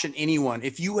caution anyone,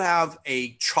 if you have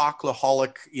a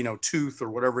chocoholic, tooth or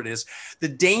whatever it is, the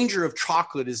danger of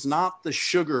chocolate is not the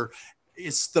sugar,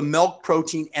 it's the milk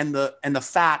protein and the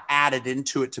fat added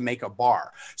into it to make a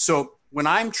bar. So when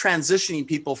I'm transitioning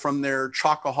people from their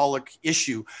chocoholic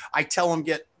issue, I tell them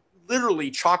get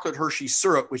literally chocolate Hershey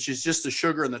syrup, which is just the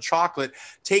sugar and the chocolate.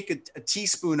 Take a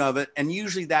teaspoon of it, and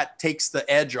usually that takes the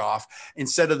edge off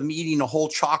instead of them eating a whole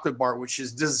chocolate bar, which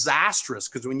is disastrous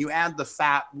because when you add the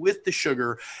fat with the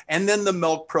sugar and then the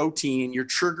milk protein, you're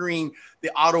triggering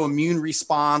the autoimmune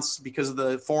response because of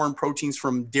the foreign proteins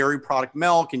from dairy product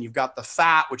milk, and you've got the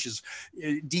fat, which is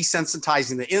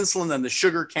desensitizing the insulin, and the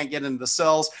sugar can't get into the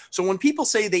cells. So when people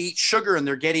say they eat sugar and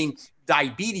they're getting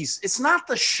diabetes, it's not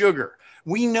the sugar.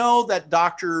 We know that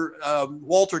Dr.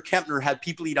 Walter Kempner had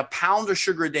people eat a pound of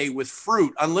sugar a day with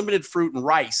fruit, unlimited fruit and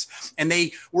rice, and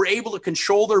they were able to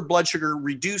control their blood sugar,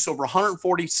 reduce over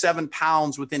 147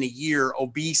 pounds within a year,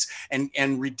 obese,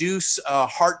 and reduce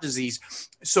heart disease.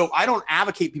 So I don't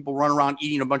advocate people run around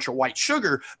eating a bunch of white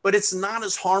sugar, but it's not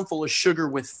as harmful as sugar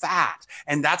with fat.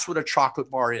 And that's what a chocolate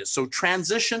bar is. So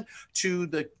transition to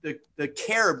the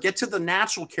carob, get to the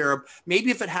natural carob.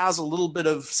 Maybe if it has a little bit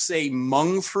of, say,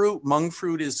 monk fruit. Monk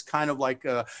fruit is kind of like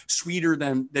sweeter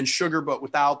than sugar, but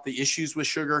without the issues with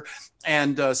sugar.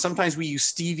 And sometimes we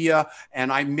use stevia,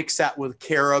 and I mix that with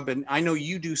carob. And I know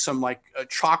you do some like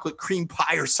chocolate cream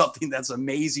pie or something that's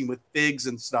amazing with figs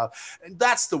and stuff. And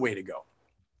that's the way to go.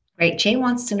 Great. Jay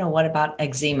wants to know what about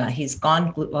eczema? He's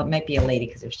gone, well, it might be a lady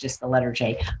because it's just the letter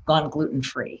J, gone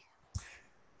gluten-free.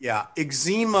 Yeah,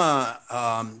 eczema,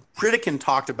 Pritikin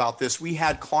talked about this. We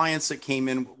had clients that came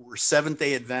in, were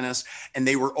Seventh-day Adventists, and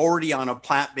they were already on a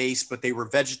plant-based, but they were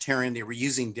vegetarian. They were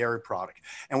using dairy product.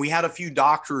 And we had a few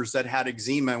doctors that had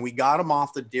eczema, and we got them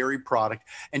off the dairy product.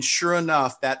 And sure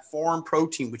enough, that foreign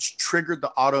protein, which triggered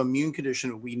the autoimmune condition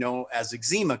that we know as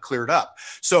eczema, cleared up.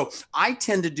 So I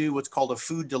tend to do what's called a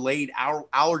food-delayed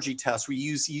allergy test. We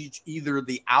use either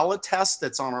the ALA test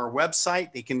that's on our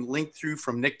website. They can link through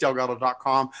from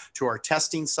nickdelgado.com to our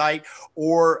testing site,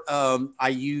 or I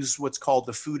use what's called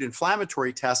the food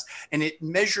inflammatory test, and it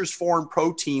measures foreign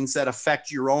proteins that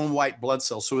affect your own white blood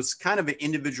cells. So it's kind of an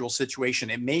individual situation.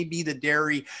 It may be the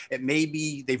dairy, it may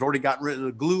be they've already gotten rid of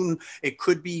the gluten, it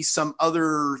could be some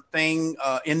other thing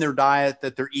in their diet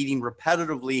that they're eating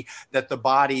repetitively that the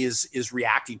body is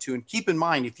reacting to. And keep in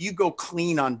mind, if you go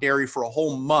clean on dairy for a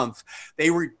whole month,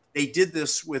 they did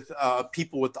this with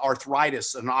people with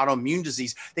arthritis and autoimmune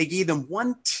disease. They gave them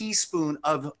 1 teaspoon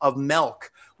of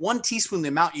milk, 1 teaspoon, the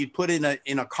amount you'd put in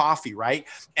a coffee, right?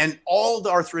 And all the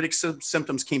arthritic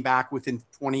symptoms came back within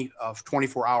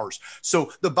 24 hours.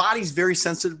 So the body's very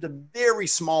sensitive to very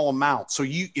small amounts. So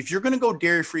if you're going to go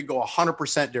dairy-free, go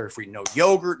 100% dairy-free. No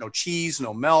yogurt, no cheese,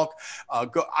 no milk.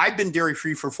 I've been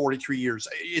dairy-free for 43 years.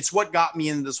 It's what got me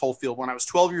into this whole field. When I was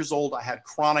 12 years old, I had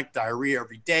chronic diarrhea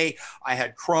every day. I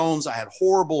had Crohn's. I had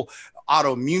horrible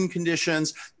autoimmune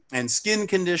conditions and skin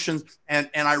conditions. And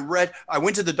I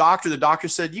went to the doctor. The doctor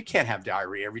said, you can't have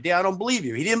diarrhea every day. I don't believe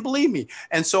you. He didn't believe me.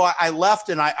 And so I left,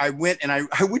 and I went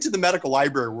to the medical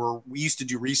library where we used to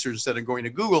do research instead of going to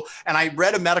Google. And I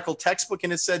read a medical textbook,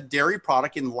 and it said dairy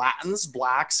product in Latins,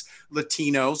 Blacks,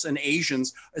 Latinos, and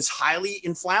Asians is highly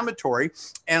inflammatory.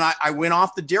 And I went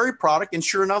off the dairy product, and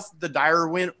sure enough, the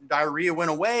diarrhea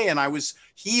went away, and I was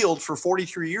healed for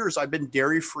 43 years. I've been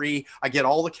dairy-free. I get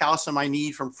all the calcium I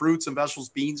need from fruits and vegetables,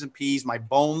 beans and peas. My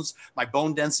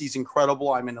bone density is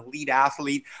incredible. I'm an elite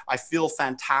athlete. I feel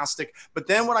fantastic. But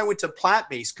then when I went to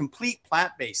plant-based, complete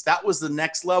plant-based, that was the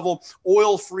next level.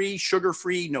 Oil-free,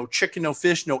 sugar-free, no chicken, no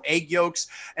fish, no egg yolks.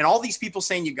 And all these people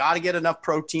saying you got to get enough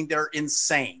protein, they're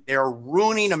insane. They're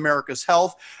ruining America's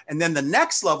health. And then the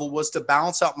next level was to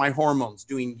balance out my hormones,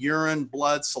 doing urine,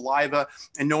 blood, saliva,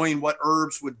 and knowing what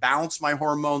herbs would balance my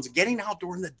hormones, getting out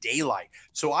during the daylight.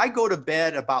 So I go to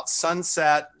bed about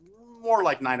sunset, more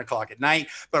like 9 o'clock at night,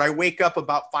 but I wake up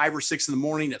about 5 or 6 in the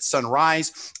morning at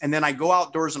sunrise. And then I go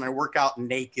outdoors and I work out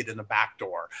naked in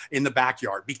the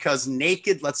backyard, because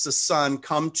naked lets the sun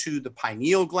come to the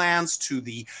pineal glands, to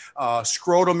the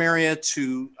scrotum area,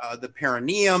 to the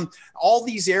perineum, all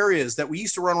these areas that we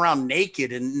used to run around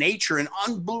naked in nature, and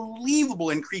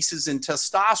unbelievable increases in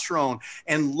testosterone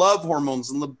and love hormones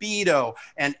and libido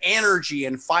and energy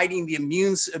and building the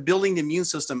immune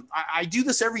system. I do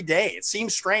this every day. It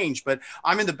seems strange, but but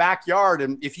I'm in the backyard.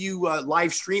 And if you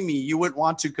live stream me, you wouldn't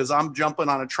want to, because I'm jumping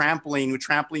on a trampoline.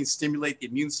 Trampolines stimulate the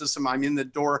immune system. I'm in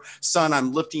the sun.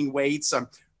 I'm lifting weights. I'm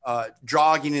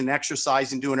jogging and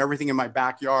exercising, doing everything in my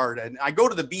backyard. And I go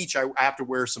to the beach. I have to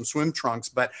wear some swim trunks,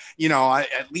 but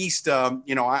at least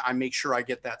I make sure I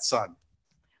get that sun.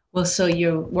 Well, so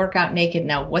you work out naked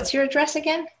now. What's your address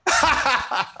again?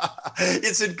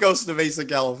 It's in Costa Mesa,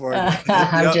 California.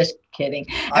 I'm just kidding.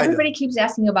 Everybody keeps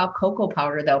asking about cocoa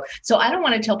powder, though. So I don't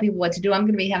want to tell people what to do. I'm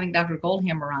going to be having Dr.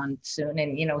 Goldhammer on soon.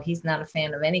 And, he's not a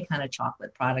fan of any kind of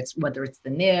chocolate products, whether it's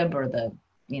the nib or the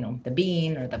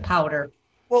bean or the powder.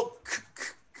 Well,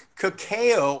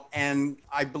 cacao, and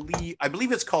I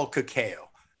believe it's called cacao.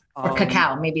 Or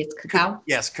cacao, maybe it's cacao.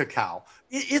 Yes, cacao.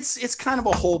 It's kind of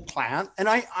a whole plant, and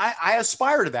I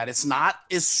aspire to that. It's not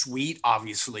as sweet,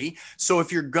 obviously. So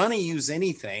if you're gonna use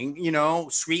anything,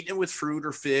 sweeten it with fruit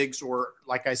or figs, or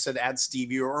like I said, add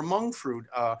stevia or monk fruit.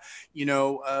 I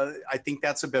think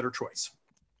that's a better choice.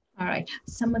 All right.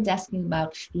 Someone's asking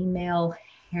about female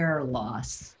hair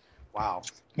loss. Wow.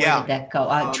 Where did that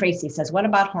go? Tracy says, what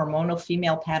about hormonal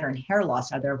female pattern hair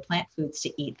loss? Are there plant foods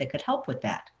to eat that could help with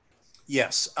that?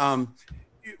 Yes.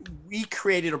 We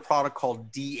created a product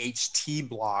called DHT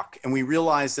block, and we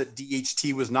realized that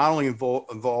DHT was not only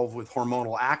involved with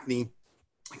hormonal acne,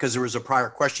 because there was a prior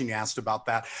question you asked about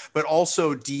that, but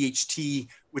also DHT,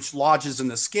 which lodges in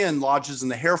the skin, lodges in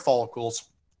the hair follicles.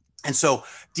 And so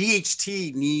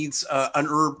DHT needs an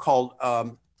herb called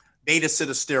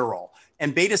beta-sitosterol.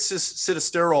 And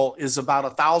beta-sitosterol is about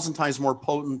 1,000 times more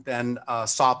potent than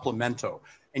saw pimento.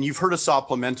 And you've heard of saw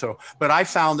pimento, but I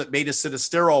found that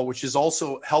beta-sitosterol, which is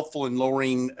also helpful in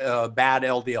lowering bad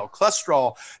LDL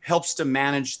cholesterol, helps to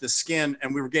manage the skin.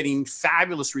 And we were getting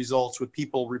fabulous results with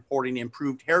people reporting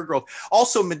improved hair growth.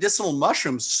 Also, medicinal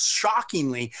mushrooms,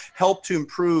 shockingly, help to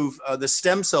improve the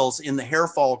stem cells in the hair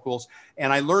follicles.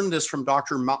 And I learned this from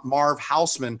Dr. Marv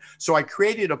Hausman. So I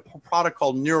created a product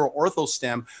called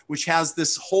NeuroOrthoStem, which has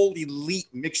this whole elite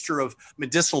mixture of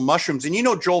medicinal mushrooms. And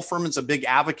Joel Fuhrman's a big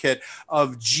advocate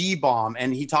of G-Bomb.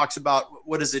 And he talks about,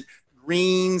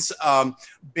 greens,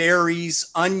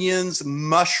 berries, onions,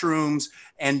 mushrooms,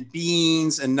 and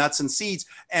beans and nuts and seeds.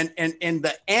 And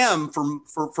the M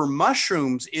for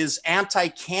mushrooms is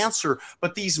anti-cancer,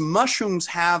 but these mushrooms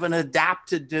have an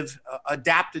adaptogen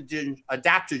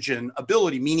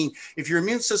ability, meaning if your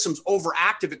immune system's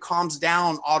overactive, it calms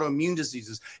down autoimmune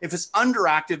diseases. If it's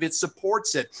underactive, it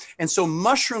supports it. And so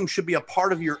mushrooms should be a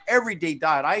part of your everyday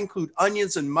diet. I include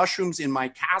onions and mushrooms in my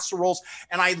casseroles,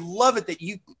 and I love it that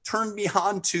you turned me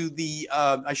on to the,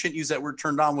 I shouldn't use that word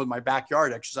turned on with my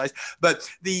backyard exercise, but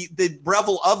the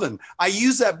Breville oven. I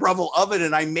use that Breville oven,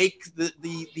 and I make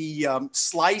the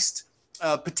sliced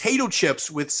potato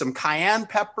chips with some cayenne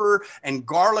pepper and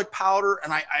garlic powder,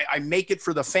 and I make it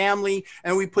for the family.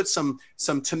 And we put some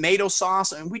tomato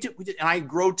sauce, and we did, and I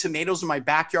grow tomatoes in my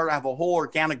backyard. I have a whole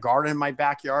organic garden in my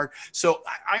backyard. So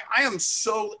I am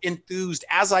so enthused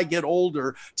as I get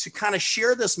older to kind of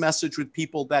share this message with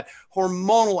people that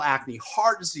hormonal acne,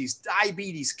 heart disease,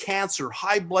 diabetes, cancer,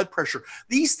 high blood pressure,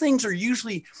 these things are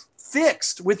usually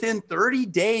fixed within 30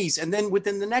 days. And then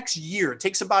within the next year, it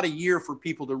takes about a year for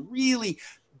people to really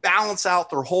balance out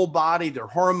their whole body, their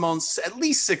hormones, at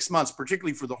least 6 months,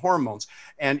 particularly for the hormones.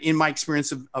 And in my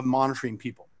experience of monitoring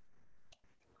people.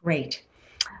 Great.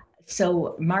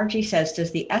 So Margie says,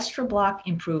 does the Estra block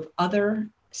improve other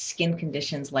skin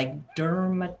conditions like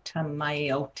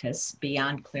dermatomyositis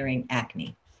beyond clearing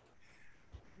acne?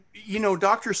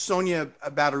 Dr. Sonia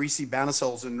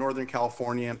Badarisi-Banisel is in Northern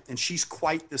California, and she's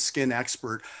quite the skin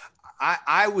expert.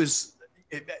 I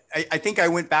think I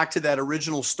went back to that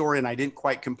original story, and I didn't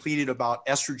quite complete it, about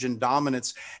estrogen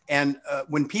dominance. And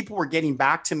when people were getting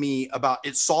back to me about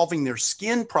it solving their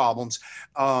skin problems,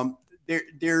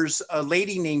 there's a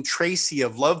lady named Tracy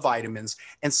of Love Vitamins,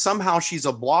 and somehow she's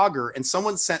a blogger, and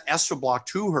someone sent Estrablock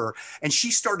to her, and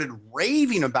she started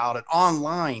raving about it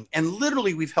online. And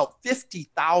literally, we've helped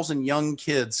 50,000 young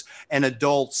kids and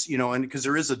adults, and because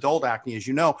there is adult acne, as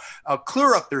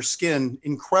clear up their skin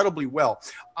incredibly well.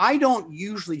 I don't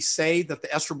usually say that the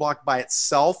Estrablock by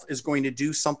itself is going to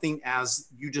do something as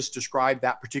you just described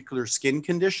that particular skin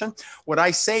condition. What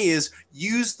I say is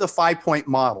use the 5-point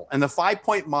model. And the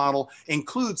 5-point model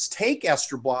includes take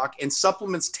Estrablock and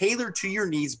supplements tailored to your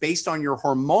needs based on your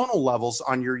hormonal levels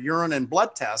on your urine and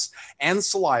blood tests and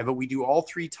saliva. We do all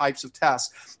 3 types of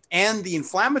tests. And the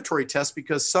inflammatory test,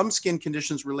 because some skin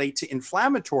conditions relate to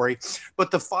inflammatory, but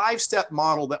the 5-step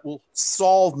model that will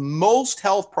solve most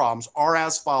health problems are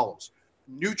as follows.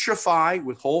 Nutrify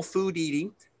with whole food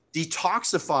eating,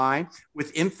 detoxify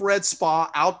with infrared spa,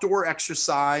 outdoor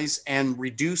exercise, and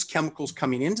reduce chemicals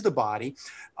coming into the body.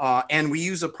 And we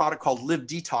use a product called Live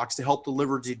Detox to help the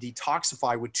liver to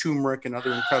detoxify with turmeric and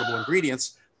other incredible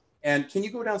ingredients. And can you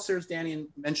go downstairs, Danny, and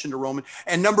mention to Roman?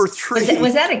 And number 3.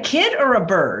 Was that a kid or a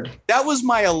bird? That was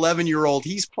my 11-year-old.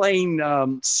 He's playing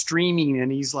streaming,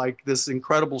 and he's like this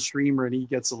incredible streamer, and he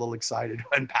gets a little excited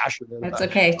and passionate. That's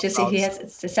okay. Just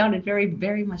it sounded very,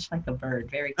 very much like a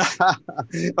bird. Very cool.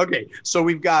 Okay, so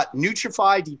we've got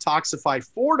Nutrify, Detoxify,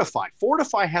 Fortify.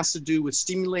 Fortify has to do with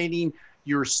stimulating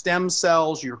your stem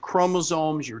cells, your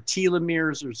chromosomes, your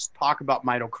telomeres. There's talk about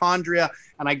mitochondria.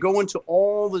 And I go into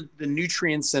all the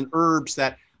nutrients and herbs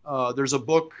that there's a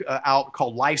book out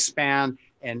called Lifespan.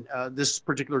 And this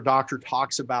particular doctor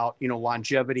talks about,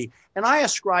 longevity. And I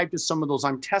ascribe to some of those.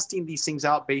 I'm testing these things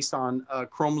out based on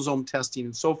chromosome testing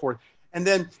and so forth. And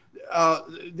then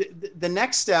the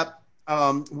next step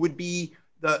would be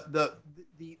the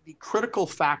critical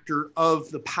factor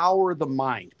of the power of the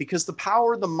mind, because the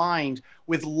power of the mind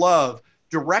with love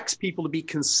directs people to be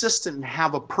consistent and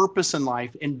have a purpose in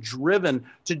life and driven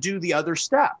to do the other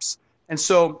steps. And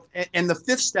so, and the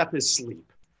 5th step is sleep.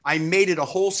 I made it a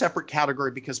whole separate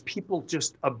category because people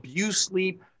just abuse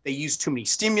sleep. They use too many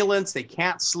stimulants. They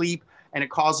can't sleep, and it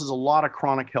causes a lot of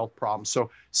chronic health problems. So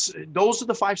those are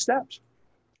the 5 steps.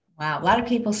 Wow. A lot of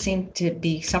people seem to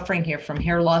be suffering here from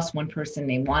hair loss. One person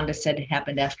named Wanda said it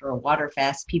happened after a water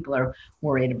fast. People are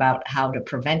worried about how to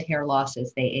prevent hair loss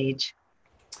as they age.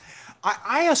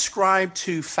 I ascribe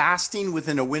to fasting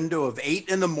within a window of 8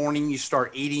 in the morning. You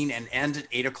start eating and end at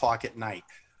 8 o'clock at night.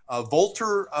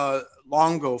 Volter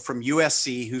Longo from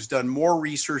USC, who's done more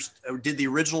research, did the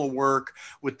original work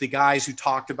with the guys who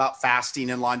talked about fasting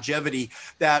and longevity,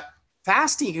 that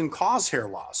fasting can cause hair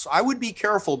loss. I would be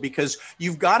careful because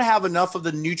you've got to have enough of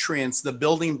the nutrients, the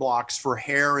building blocks for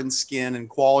hair and skin and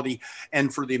quality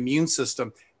and for the immune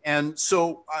system. And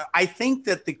so I think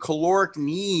that the caloric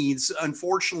needs,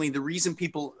 unfortunately, the reason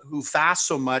people who fast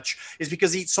so much is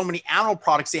because they eat so many animal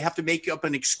products, they have to make up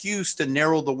an excuse to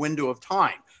narrow the window of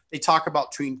time. They talk about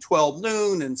between 12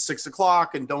 noon and 6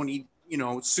 o'clock and don't eat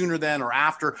sooner than or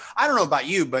after. I don't know about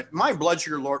you, but my blood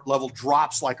sugar level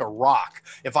drops like a rock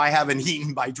if I haven't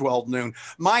eaten by 12 noon.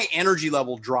 My energy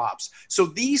level drops. So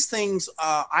these things,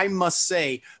 I must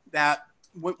say that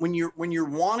when you're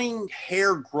wanting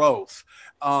hair growth,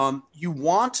 you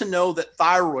want to know that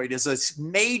thyroid is a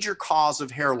major cause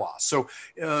of hair loss. So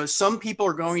some people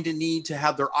are going to need to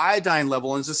have their iodine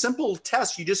level. And it's a simple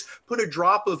test. You just put a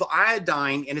drop of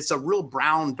iodine, and it's a real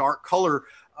brown, dark color.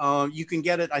 You can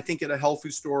get it, I think, at a health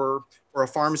food store or a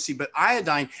pharmacy, but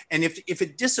iodine. And if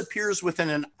it disappears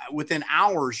within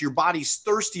hours, your body's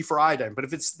thirsty for iodine. But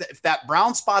if that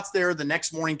brown spot's there the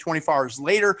next morning, 24 hours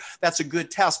later, that's a good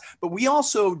test. But we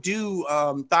also do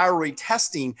thyroid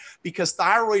testing because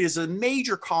thyroid is a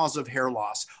major cause of hair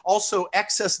loss. Also,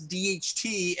 excess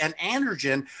DHT and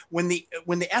androgen when the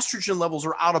estrogen levels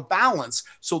are out of balance.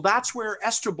 So that's where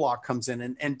estroblock comes in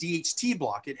and DHT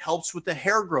block. It helps with the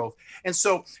hair growth. And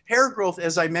so hair growth,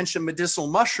 as I mentioned, medicinal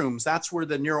mushrooms, that's where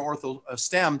the neuroortho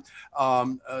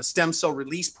stem cell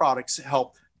release products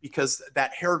help, because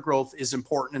that hair growth is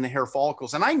important in the hair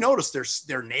follicles. And I noticed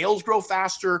their nails grow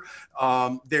faster,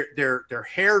 their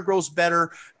hair grows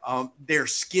better, their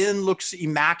skin looks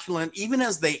immaculate, even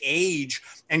as they age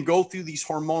and go through these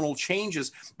hormonal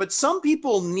changes. But some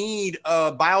people need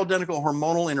bioidentical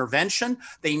hormonal intervention.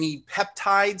 They need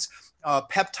peptides.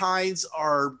 Peptides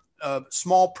are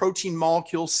small protein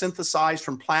molecules synthesized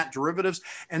from plant derivatives,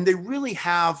 and they really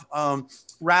have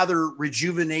rather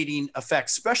rejuvenating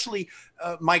effects, especially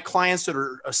my clients that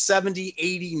are 70,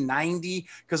 80, 90,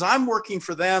 because I'm working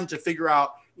for them to figure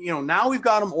out, now we've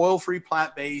got them oil-free,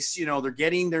 plant-based, they're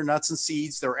getting their nuts and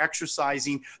seeds, they're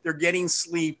exercising, they're getting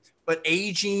sleep, but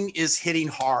aging is hitting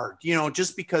hard,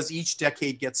 just because each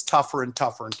decade gets tougher and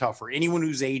tougher and tougher. Anyone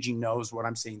who's aging knows what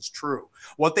I'm saying is true.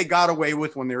 What they got away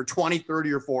with when they were 20,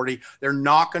 30, or 40, they're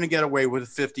not going to get away with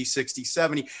 50, 60,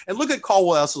 70. And look at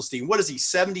Caldwell Esselstyn. What is he,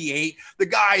 78? The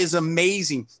guy is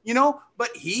amazing,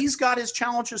 but he's got his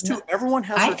challenges too. Everyone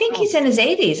has. I think he's in his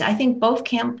 80s. I think both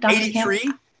Dr.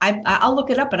 83? I'll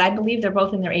look it up, but I believe they're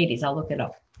both in their 80s. I'll look it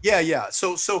up. Yeah.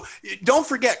 So don't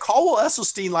forget, Caldwell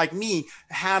Esselstyn, like me,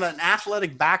 had an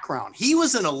athletic background. He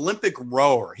was an Olympic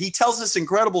rower. He tells this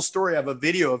incredible story. I have a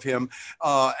video of him,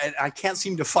 and I can't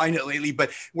seem to find it lately, but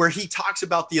where he talks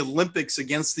about the Olympics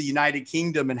against the United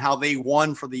Kingdom and how they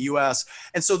won for the U.S.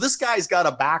 And so this guy's got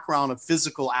a background of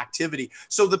physical activity.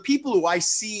 So the people who I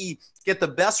see get the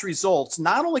best results,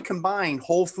 not only combine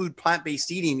whole food,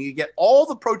 plant-based eating, you get all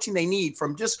the protein they need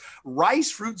from just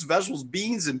rice, fruits, vegetables,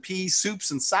 beans, and peas,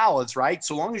 soups, and salads, right?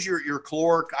 So long as you're at your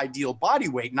caloric ideal body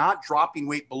weight, not dropping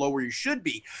weight below where you should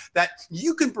be, that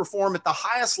you can perform at the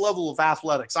highest level of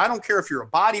athletics. I don't care if you're a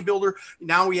bodybuilder.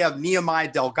 Now we have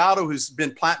Nehemiah Delgado, who's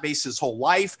been plant-based his whole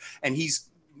life, and he's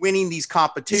winning these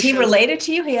competitions. Is he related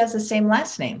to you? He has the same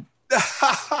last name.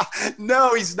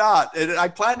 No, he's not. And I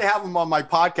plan to have him on my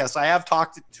podcast. I have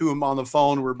talked to him on the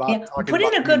phone. We're about put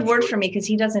in a good word for me, because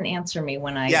he doesn't answer me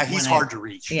when I. Yeah, he's hard to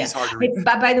reach. Yeah. He's hard to reach. Hey,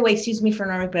 by the way, excuse me for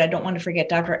interrupting, but I don't want to forget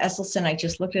Dr. Esselstyn. I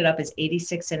just looked it up, is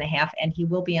 86 and a half, and he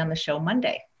will be on the show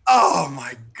Monday. Oh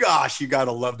my gosh, you got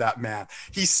to love that man.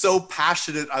 He's so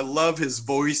passionate. I love his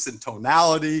voice and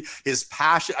tonality, his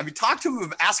passion. I mean, talk to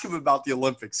him, ask him about the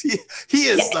Olympics. He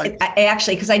is I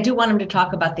actually, because I do want him to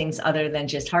talk about things other than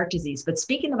just heart disease. But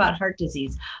speaking about heart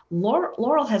disease,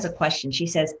 Laurel has a question. She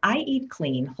says, I eat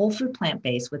clean, whole food,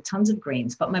 plant-based with tons of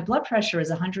greens, but my blood pressure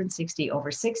is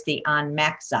 160/60 on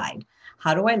max side.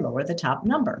 How do I lower the top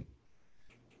number?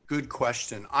 Good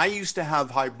question. I used to have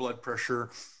high blood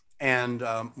pressure. And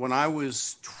when I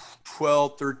was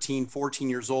 12, 13, 14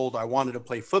 years old, I wanted to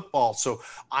play football. So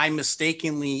I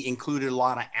mistakenly included a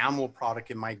lot of animal product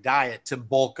in my diet to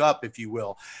bulk up, if you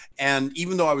will. And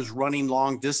even though I was running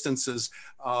long distances,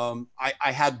 I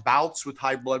had bouts with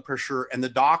high blood pressure. And the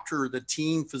doctor, the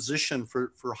team physician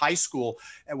for high school,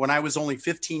 and when I was only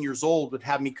 15 years old, would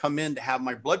have me come in to have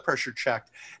my blood pressure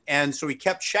checked. And so he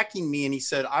kept checking me and he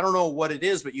said, I don't know what it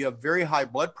is, but you have very high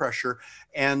blood pressure.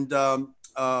 And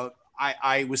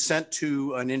I was sent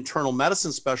to an internal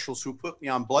medicine specialist who put me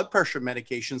on blood pressure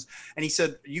medications. And he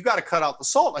said, you got to cut out the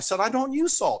salt. I said, I don't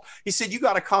use salt. He said, you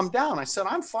got to calm down. I said,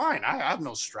 I'm fine. I have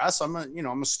no stress. I'm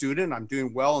a student. I'm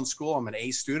doing well in school. I'm an A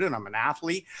student. I'm an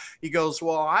athlete. He goes,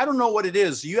 well, I don't know what it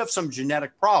is. You have some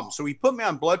genetic problem. So he put me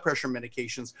on blood pressure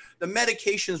medications. The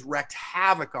medications wreaked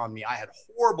havoc on me. I had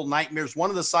horrible nightmares. One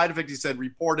of the side effects, he said,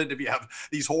 reported if you have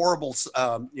these horrible,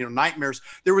 nightmares.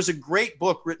 There was a great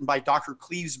book written by Dr.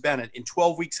 Cleves Bennett, in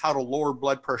 12 Weeks, How to Lower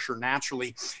Blood Pressure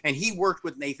Naturally. And he worked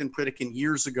with Nathan Pritikin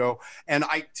years ago. And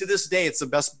to this day, it's the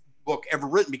best book ever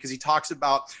written, because he talks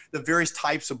about the various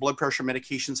types of blood pressure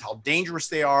medications, how dangerous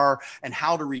they are, and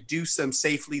how to reduce them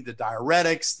safely, the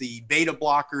diuretics, the beta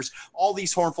blockers, all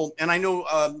these harmful. And I know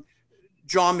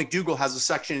John McDougall has a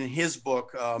section in his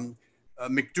book,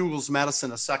 McDougall's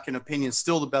Medicine, A Second Opinion,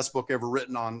 still the best book ever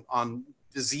written on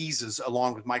diseases,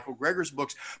 along with Michael Greger's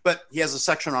books, but he has a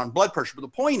section on blood pressure. But the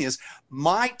point is,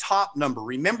 my top number,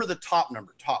 remember the top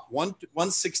number, top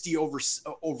 160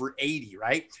 over 80,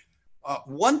 right?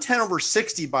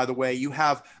 110/60, by the way, you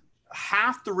have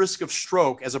half the risk of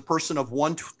stroke as a person of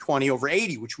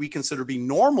 120/80, which we consider to be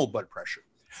normal blood pressure.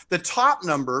 The top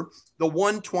number, the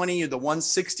 120 or the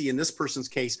 160 in this person's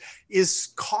case, is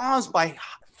caused by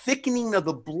thickening of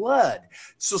the blood.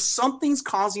 So something's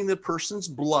causing the person's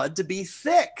blood to be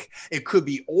thick. It could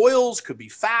be oils, could be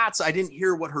fats. I didn't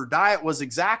hear what her diet was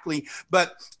exactly,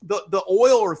 but the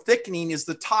oil or thickening is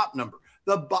the top number.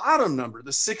 The bottom number,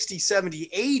 the 60,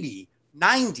 70, 80,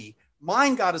 90,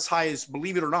 mine got as high as,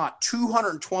 believe it or not,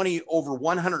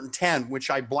 220/110,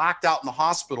 which I blacked out in the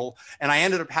hospital, and I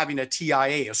ended up having a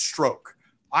TIA, a stroke.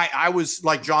 I was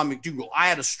like John McDougall. I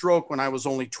had a stroke when I was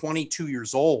only 22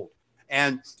 years old.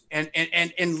 And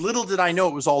little did I know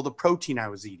it was all the protein I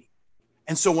was eating.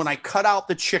 And so when I cut out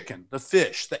the chicken, the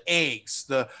fish, the eggs,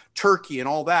 the turkey, and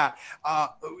all that,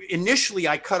 initially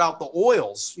I cut out the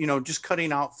oils, just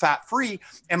cutting out fat-free,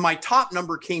 and my top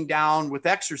number came down with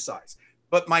exercise.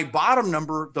 But my bottom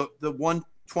number, the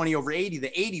 120/80,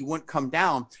 the 80 wouldn't come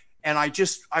down. And I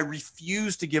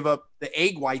refused to give up the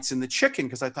egg whites in the chicken,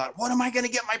 because I thought, what am I going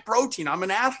to get my protein? I'm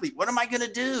an athlete. What am I going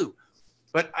to do?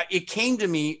 But it came to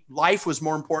me, life was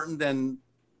more important than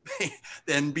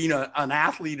being an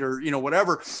athlete or,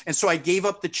 whatever. And so I gave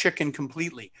up the chicken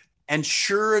completely. And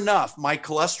sure enough, my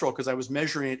cholesterol, because I was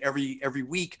measuring it every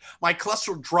week, my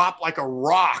cholesterol dropped like a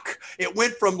rock. It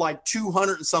went from like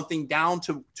 200 and something down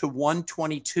to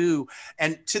 122.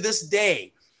 And to this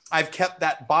day, I've kept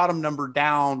that bottom number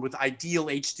down with ideal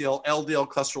HDL, LDL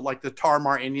cholesterol, like the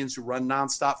Tarahumara Indians who run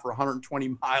nonstop for 120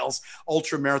 miles,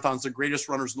 ultra marathons, the greatest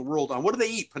runners in the world. And what do they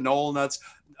eat? Panola nuts,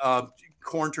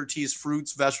 corn tortillas,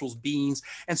 fruits, vegetables, beans.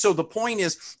 And so the point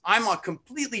is, I'm a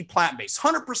completely plant-based,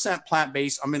 100%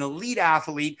 plant-based. I'm an elite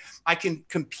athlete. I can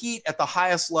compete at the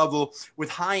highest level with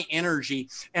high energy,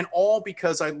 and all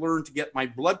because I learned to get my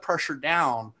blood pressure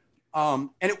down. And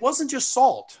it wasn't just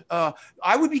salt.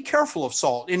 I would be careful of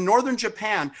salt. In northern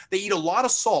Japan, they eat a lot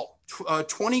of salt,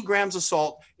 20 grams of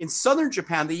salt. In southern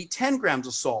Japan, they eat 10 grams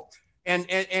of salt.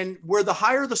 And where the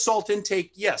higher the salt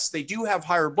intake, yes, they do have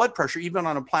higher blood pressure, even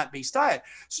on a plant-based diet.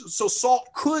 So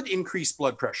salt could increase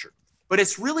blood pressure. But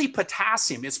it's really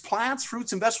potassium. It's plants,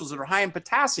 fruits, and vegetables that are high in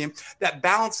potassium that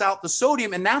balance out the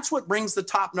sodium. And that's what brings the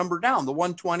top number down, the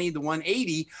 120, the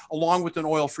 180, along with an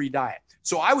oil-free diet.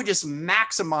 So I would just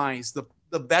maximize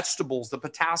the vegetables, the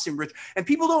potassium rich. And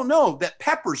people don't know that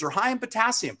peppers are high in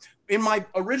potassium. In my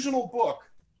original book,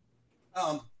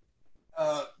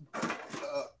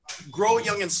 Grow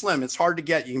Young and Slim. It's hard to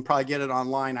get. You can probably get it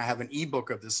online. I have an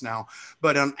ebook of this now,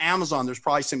 but on Amazon, there's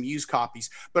probably some used copies.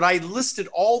 But I listed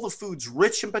all the foods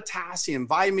rich in potassium,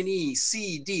 vitamin E,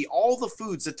 C, D, all the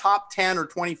foods, the top 10 or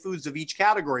 20 foods of each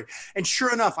category. And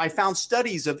sure enough, I found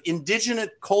studies of indigenous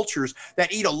cultures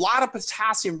that eat a lot of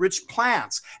potassium rich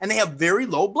plants, and they have very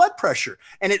low blood pressure.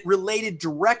 And it related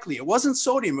directly. It wasn't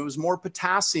sodium. It was more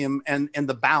potassium and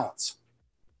the balance.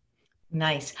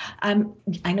 Nice. I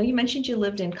know you mentioned you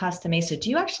lived in Costa Mesa. Do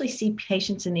you actually see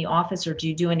patients in the office, or do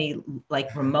you do any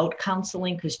like remote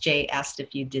counseling? Because Jay asked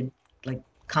if you did like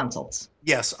consults.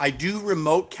 Yes, I do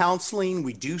remote counseling.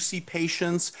 We do see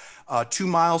patients 2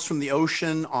 miles from the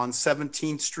ocean on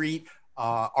 17th Street.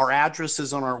 Our address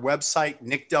is on our website,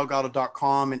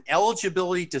 nickdelgado.com. And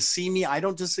eligibility to see me, I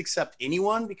don't just accept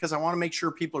anyone because I want to make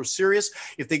sure people are serious.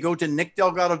 If they go to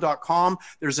nickdelgado.com,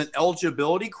 there's an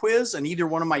eligibility quiz, and either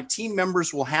one of my team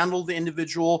members will handle the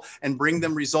individual and bring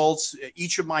them results.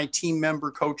 Each of my team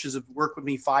member coaches have worked with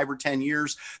me 5 or 10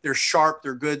 years. They're sharp,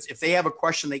 they're good. If they have a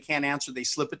question they can't answer, they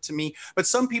slip it to me. But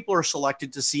some people are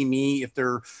selected to see me if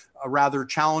they're a rather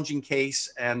challenging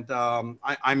case, and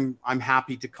I'm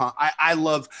happy to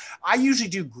I usually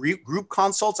do group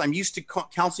consults. I'm used to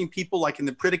counseling people like in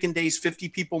the Pritikin days, 50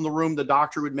 people in the room. The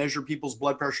doctor would measure people's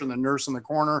blood pressure, and the nurse in the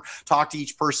corner talk to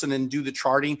each person and do the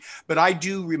charting. But I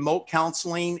do remote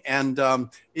counseling, and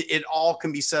it all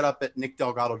can be set up at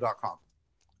nickdelgado.com.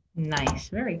 Nice,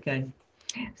 very good.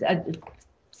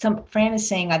 Fran is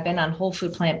saying, I've been on whole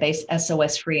food plant-based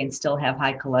SOS free and still have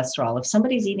high cholesterol. If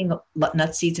somebody's eating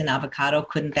nut seeds and avocado,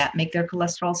 couldn't that make their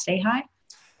cholesterol stay high?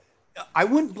 I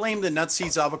wouldn't blame the nut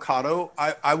seeds avocado.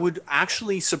 I would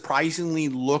actually surprisingly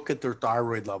look at their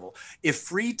thyroid level. If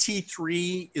free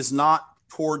T3 is not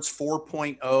towards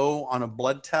 4.0 on a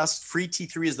blood test, free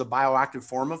T3 is the bioactive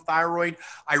form of thyroid.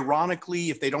 Ironically,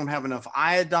 if they don't have enough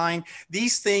iodine,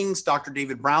 these things, Dr.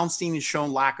 David Brownstein has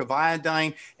shown lack of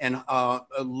iodine and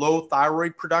low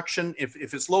thyroid production. If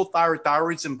it's low thyroid,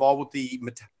 thyroid's involved with the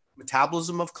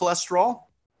metabolism of cholesterol.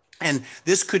 And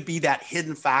this could be that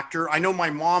hidden factor. I know my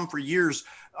mom for years,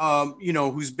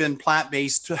 who's been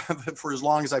plant-based for as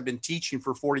long as I've been teaching,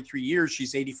 for 43 years.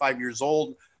 She's 85 years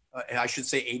old. I should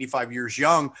say 85 years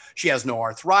young. She has no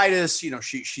arthritis.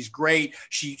 She's great.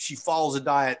 She follows a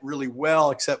diet really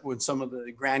well, except when some of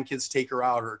the grandkids to her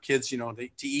out, or kids, to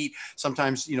eat.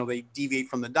 Sometimes, they deviate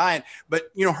from the diet.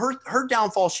 But, her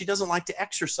downfall, she doesn't like to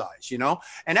exercise,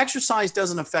 and exercise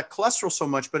doesn't affect cholesterol so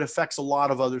much, but affects a lot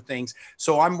of other things.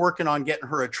 So I'm working on getting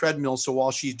her a treadmill. So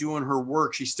while she's doing her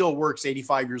work, she still works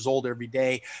 85 years old every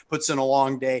day, puts in a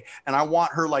long day. And I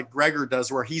want her like Gregor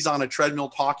does, where he's on a treadmill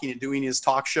talking and doing his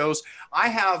talk show. I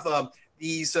have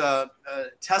these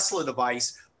Tesla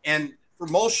device, and for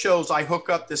most shows, I hook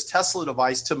up this Tesla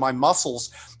device to my muscles,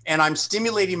 and I'm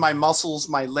stimulating my muscles,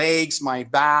 my legs, my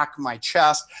back, my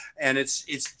chest, and it's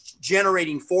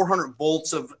generating 400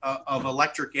 volts of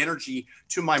electric energy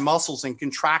to my muscles and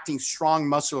contracting strong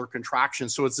muscular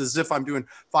contractions. So it's as if I'm doing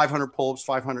 500 pull-ups,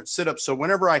 500 sit-ups. So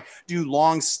whenever I do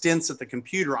long stints at the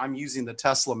computer, I'm using the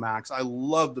Tesla Max. I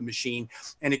love the machine,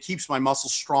 and it keeps my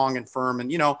muscles strong and firm.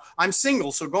 And, I'm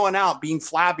single, so going out being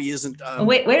flabby isn't.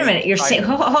 Wait a minute. You're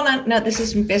single. Hold on. No, this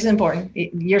is important.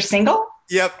 You're single?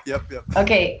 Yep.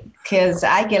 Okay, because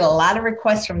I get a lot of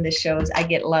requests from this shows. I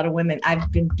get a lot of women. I've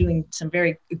been doing some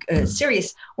very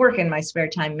serious work in my spare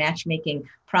time, matchmaking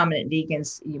prominent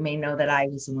vegans. You may know that I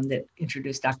was the one that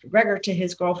introduced Dr. Gregor to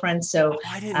his girlfriend. So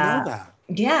I didn't know that.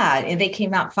 Yeah, and they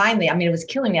came out finally. I mean, it was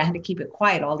killing me. I had to keep it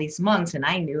quiet all these months, and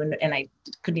I knew, and I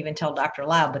couldn't even tell Dr.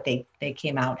 Loud, but they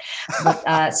came out. But,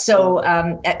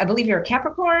 I believe you're a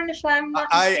Capricorn, if I'm not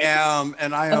mistaken. I am,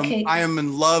 and I am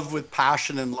in love with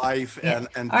passion in life. Yeah.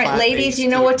 And all right, ladies, you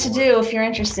know what to do if you're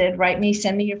interested.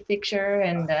 Send me your picture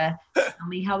and tell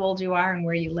me how old you are and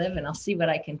where you live, and I'll see what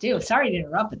I can do. Sorry to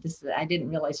interrupt, but I didn't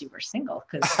realize you were single,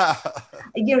 because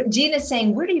Gina's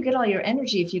saying, where do you get all your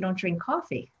energy if you don't drink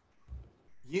coffee?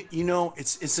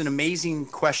 It's an amazing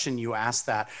question you asked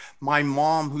that. My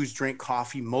mom, who's drank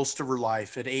coffee most of her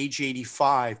life, at age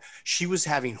 85, she was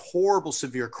having horrible,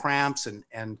 severe cramps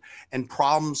and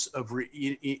problems of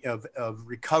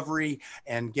recovery,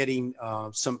 and getting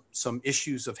some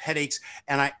issues of headaches.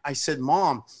 And I said,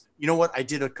 Mom, you know what? I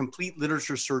did a complete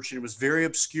literature search and it was very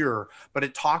obscure, but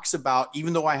it talks about,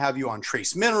 even though I have you on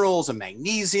trace minerals and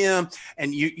magnesium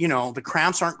and you know, the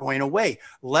cramps aren't going away.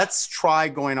 Let's try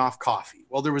going off coffee.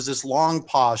 Well, there was this long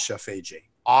pause, Chef AJ,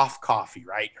 off coffee,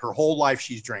 right? Her whole life,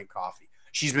 she's drank coffee.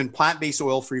 She's been plant-based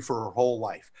oil-free for her whole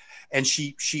life. And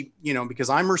she, you know, because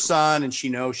I'm her son and she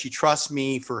knows, she trusts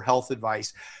me for health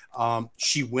advice.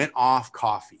 She went off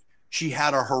coffee. She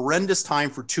had a horrendous time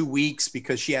for 2 weeks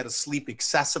because she had to sleep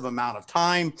excessive amount of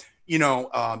time. You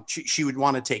know, she would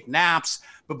want to take naps.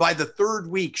 But by the 3rd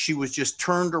week, she was just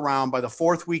turned around. By the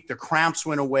 4th week, the cramps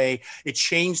went away. It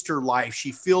changed her life.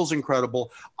 She feels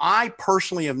incredible. I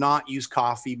personally have not used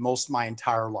coffee most of my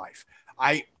entire life.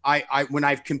 When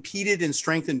I've competed in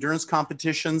strength endurance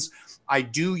competitions, I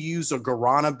do use a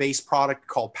guarana-based product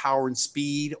called Power and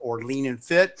Speed or Lean and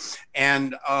Fit.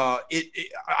 And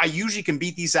I usually can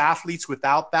beat these athletes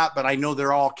without that, but I know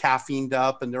they're all caffeined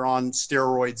up and they're on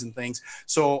steroids and things.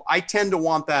 So I tend to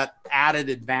want that added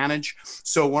advantage.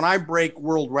 So when I break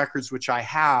world records, which I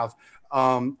have,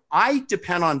 I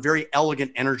depend on very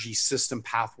elegant energy system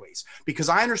pathways because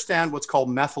I understand what's called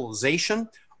methylation.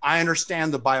 I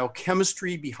understand the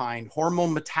biochemistry behind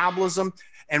hormone metabolism.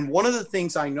 And one of the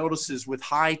things I notice is with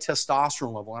high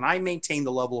testosterone level, and I maintain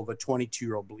the level of a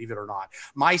 22-year-old, believe it or not.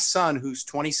 My son, who's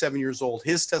 27 years old,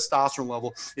 his testosterone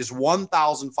level is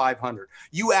 1,500.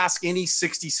 You ask any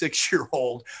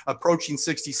 66-year-old approaching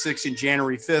 66 in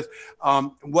January 5th,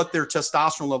 what their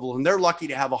testosterone level, and they're lucky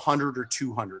to have 100 or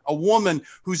 200. A woman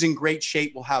who's in great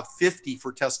shape will have 50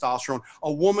 for testosterone.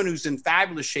 A woman who's in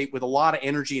fabulous shape with a lot of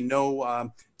energy and no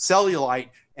cellulite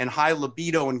and high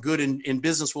libido and good in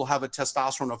business will have a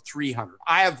testosterone of 300.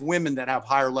 I have women that have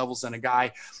higher levels than a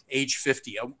guy age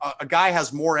 50. A guy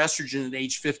has more estrogen at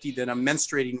age 50 than a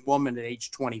menstruating woman at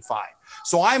age 25.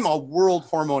 So I'm a world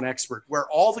hormone expert where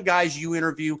all the guys you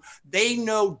interview, they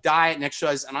know diet and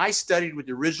exercise. And I studied with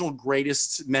the original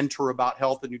greatest mentor about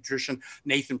health and nutrition,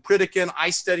 Nathan Pritikin. I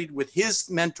studied with his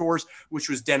mentors, which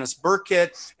was Dennis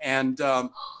Burkitt and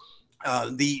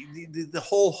the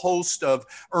whole host of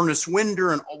Ernest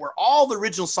Winder and where all the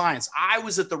original science. I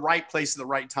was at the right place at the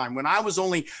right time. When I was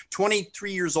only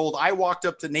 23 years old, I walked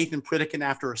up to Nathan Pritikin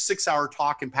after a 6-hour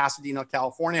talk in Pasadena,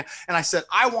 California. And I said,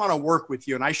 I want to work with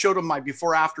you. And I showed him my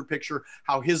before after picture,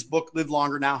 how his book Live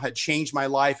Longer Now had changed my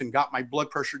life and got my blood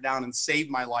pressure down and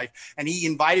saved my life. And he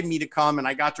invited me to come and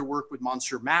I got to work with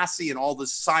Monsieur Massey and all the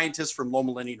scientists from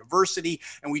Loma Linda University.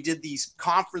 And we did these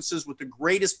conferences with the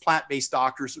greatest plant-based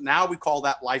doctors. Now we call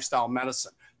that lifestyle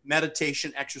medicine.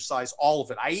 Meditation, exercise, all of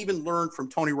it. I even learned from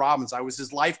Tony Robbins. I was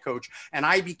his life coach and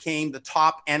I became the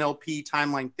top NLP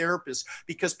timeline therapist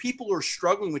because people who are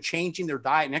struggling with changing their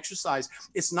diet and exercise,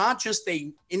 it's not just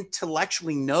they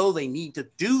intellectually know they need to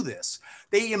do this.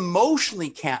 They emotionally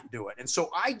can't do it. And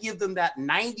so I give them that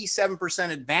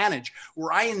 97% advantage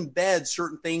where I embed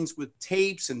certain things with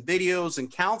tapes and videos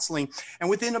and counseling. And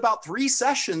within about 3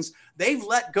 sessions, they've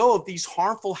let go of these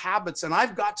harmful habits and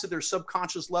I've got to their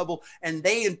subconscious level and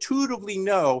they intuitively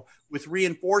know with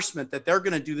reinforcement that they're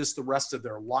going to do this the rest of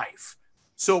their life.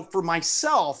 So for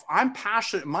myself, I'm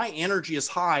passionate. My energy is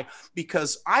high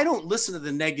because I don't listen to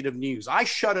the negative news. I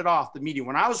shut it off, the media.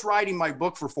 When I was writing my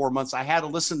book for 4 months, I had to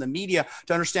listen to the media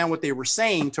to understand what they were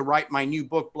saying to write my new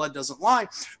book, Blood Doesn't Lie.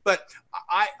 But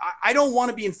I don't want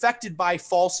to be infected by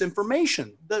false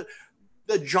information. The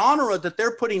genre that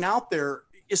they're putting out there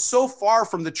is so far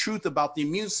from the truth about the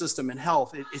immune system and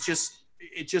health.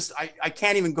 I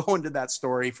can't even go into that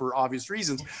story for obvious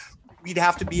reasons. We'd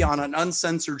have to be on an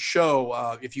uncensored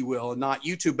show, if you will, and not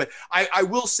YouTube. But I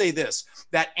will say this,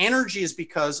 that energy is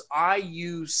because I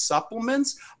use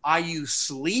supplements, I use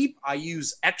sleep, I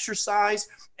use exercise,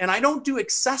 and I don't do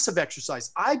excessive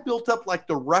exercise. I built up like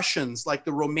the Russians, like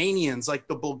the Romanians, like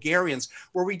the Bulgarians,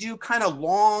 where we do kind of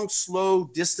long, slow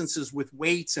distances with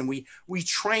weights and we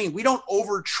train. We don't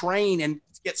overtrain and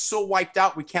get so wiped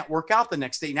out we can't work out the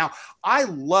next day. Now, I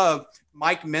love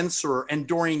Mike Menser and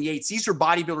Dorian Yates. These are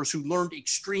bodybuilders who learned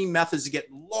extreme methods to get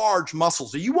large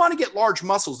muscles. So you want to get large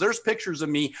muscles. There's pictures of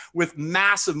me with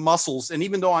massive muscles. And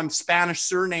even though I'm Spanish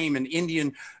surname and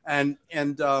Indian and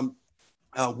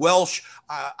Welsh,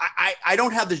 I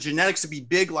don't have the genetics to be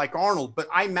big like Arnold, but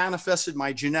I manifested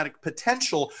my genetic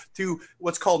potential through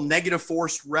what's called negative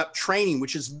force rep training,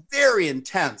 which is very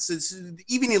intense.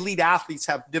 Even elite athletes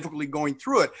have difficulty going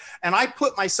through it. And I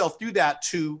put myself through that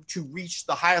to reach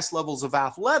the highest levels of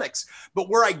athletics. But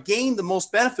where I gained the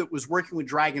most benefit was working with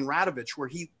Dragan Radovich, where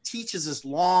he teaches this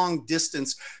long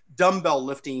distance dumbbell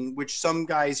lifting, which some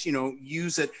guys,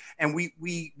 use it. And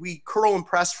we curl and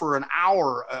press for an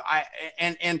hour.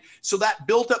 And so that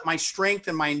built up my strength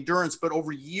and my endurance, but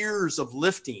over years of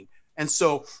lifting. And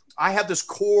so I have this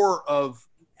core of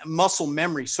muscle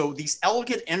memory. So these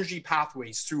elegant energy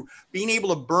pathways through being able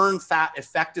to burn fat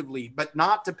effectively, but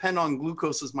not depend on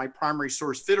glucose as my primary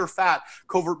source. Fit or Fat,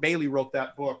 Covert Bailey wrote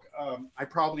that book.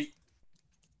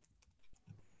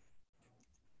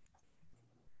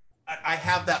 I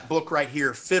have that book right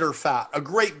here, Fit or Fat, a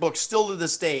great book, still to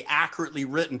this day, accurately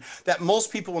written, that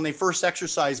most people, when they first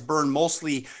exercise, burn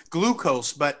mostly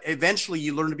glucose, but eventually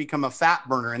you learn to become a fat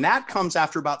burner. And that comes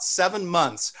after about 7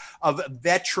 months of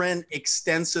veteran,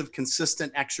 extensive,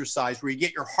 consistent exercise where you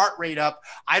get your heart rate up.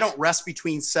 I don't rest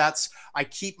between sets. I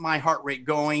keep my heart rate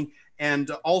going.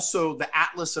 And also the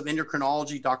Atlas of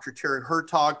Endocrinology, Dr. Terry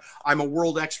Hertog. I'm a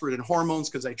world expert in hormones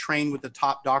because I train with the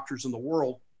top doctors in the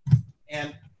world.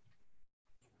 And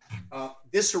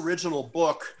this original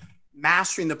book,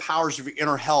 Mastering the Powers of Your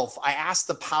Inner Health, I asked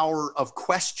the power of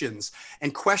questions,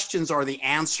 and questions are the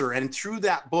answer. And through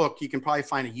that book, you can probably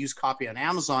find a used copy on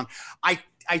Amazon. I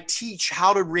teach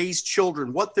how to raise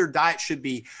children, what their diet should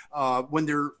be when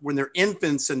they're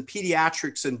infants, and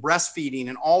pediatrics and breastfeeding,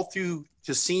 and all through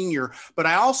to senior. But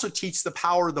I also teach the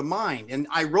power of the mind. And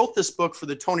I wrote this book for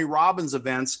the Tony Robbins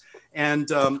events.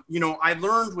 And, I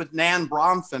learned with Nan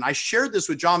Bronfen. I shared this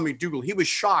with John McDougall. He was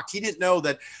shocked. He didn't know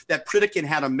that Pritikin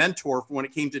had a mentor when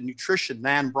it came to nutrition,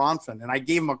 Nan Bronfen. And I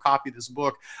gave him a copy of this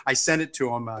book. I sent it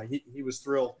to him. He was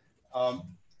thrilled.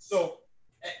 So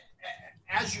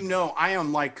as you know, I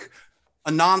am like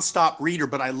a nonstop reader,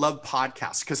 but I love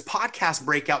podcasts because podcasts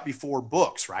break out before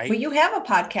books, right? Well, you have a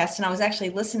podcast, and I was actually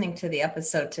listening to the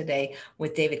episode today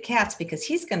with David Katz because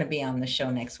he's going to be on the show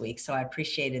next week. So I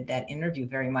appreciated that interview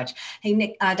very much. Hey,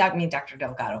 Nick, Dr.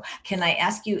 Delgado, can I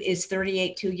ask you, is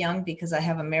 38 too young? Because I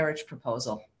have a marriage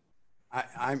proposal.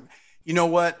 I'm, you know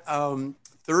what?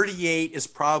 38 is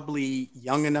probably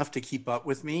young enough to keep up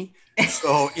with me.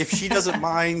 So if she doesn't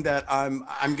mind that I'm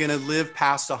going to live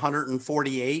past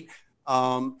 148,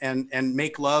 and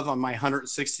make love on my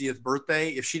 160th birthday.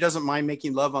 If she doesn't mind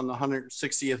making love on the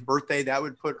 160th birthday, that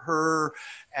would put her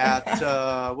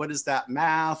at, what is that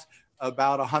math?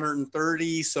 About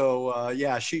 130. So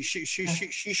yeah, she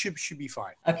should be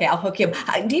fine. Okay, I'll hook you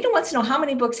up. Dina wants to know, how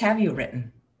many books have you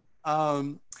written?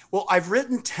 Well, I've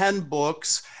written 10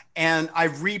 books, and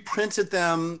I've reprinted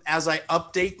them as I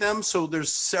update them. So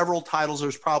there's several titles.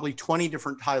 There's probably 20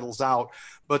 different titles out.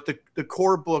 But the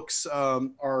core books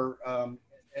are,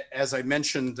 as I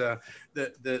mentioned,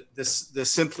 the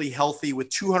Simply Healthy with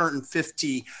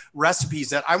 250 recipes.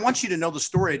 That I want you to know the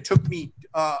story. It took me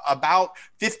about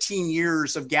 15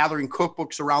 years of gathering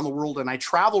cookbooks around the world, and I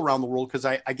travel around the world because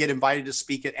I get invited to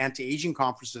speak at anti-aging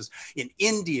conferences in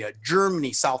India,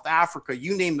 Germany, South Africa,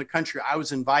 you name the country. I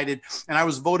was invited, and I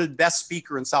was voted best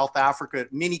speaker in South Africa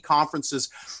at many conferences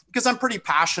because I'm pretty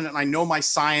passionate and I know my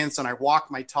science and I walk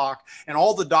my talk. And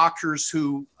all the doctors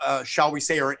who, shall we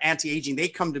say, are anti-aging, they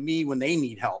come to me when they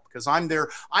need help because I'm there.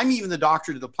 I'm even the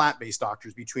doctor to the plant-based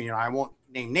doctors between you and I won't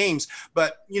name names,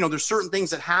 but there's certain things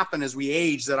that happen as we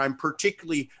age that I'm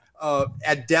particularly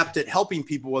adept at helping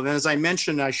people with. And as I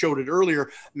mentioned, I showed it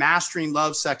earlier, Mastering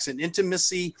Love, Sex, and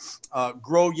Intimacy,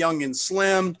 Grow Young and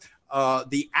Slim,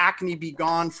 The Acne Be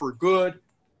Gone for Good.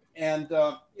 And,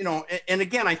 and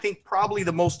again, I think probably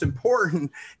the most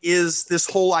important is this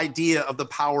whole idea of the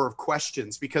power of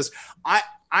questions, because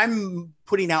I'm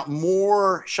putting out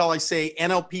more, shall I say,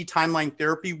 NLP timeline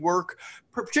therapy work,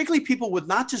 particularly people with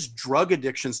not just drug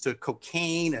addictions to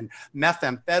cocaine and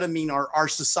methamphetamine. Our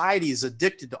society is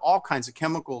addicted to all kinds of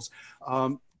chemicals,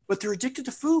 but they're addicted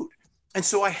to food. And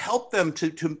so I help them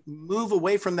to move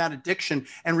away from that addiction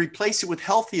and replace it with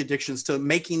healthy addictions, to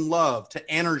making love,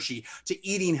 to energy, to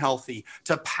eating healthy,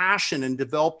 to passion, and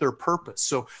develop their purpose.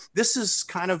 So this is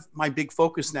kind of my big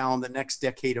focus now in the next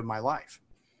decade of my life.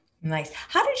 Nice.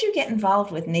 How did you get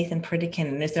involved with Nathan Pritikin?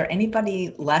 And is there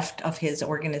anybody left of his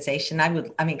organization?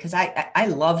 Because I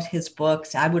loved his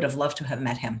books. I would have loved to have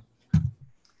met him.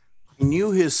 I knew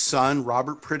his son,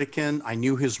 Robert Pritikin. I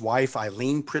knew his wife,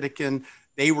 Eileen Pritikin.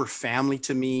 They were family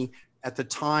to me. At the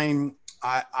time,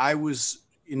 I was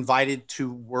invited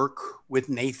to work with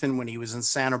Nathan when he was in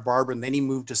Santa Barbara, and then he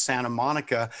moved to Santa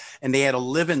Monica, and they had a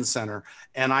live-in center.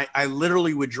 And I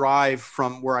literally would drive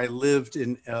from where I lived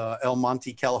in El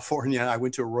Monte, California. I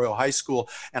went to a Royal High School,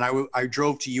 and I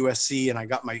drove to USC, and I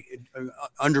got my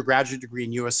undergraduate degree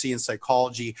in USC in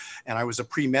psychology, and I was a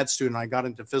pre-med student. I got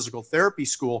into physical therapy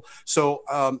school. So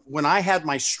when I had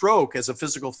my stroke as a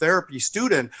physical therapy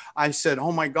student, I said,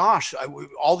 oh my gosh,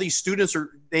 all these students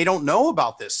are they don't know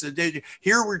about this.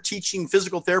 Here we're teaching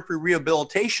physical therapy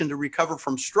rehabilitation to recover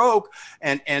from stroke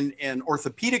and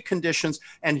orthopedic conditions.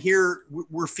 And here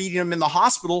we're feeding them in the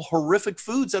hospital horrific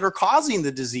foods that are causing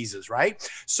the diseases, right?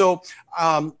 So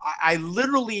I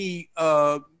literally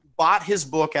bought his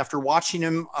book after watching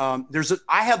him.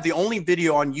 I have the only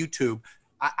video on YouTube,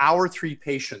 Our 3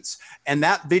 Patients. And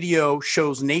that video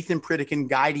shows Nathan Pritikin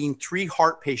guiding 3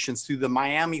 heart patients through the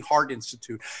Miami Heart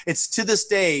Institute. It's to this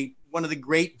day one of the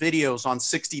great videos on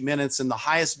 60 Minutes and the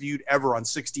highest viewed ever on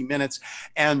 60 Minutes.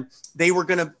 And they were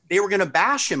gonna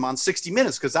bash him on 60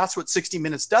 Minutes because that's what 60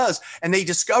 Minutes does. And they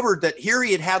discovered that here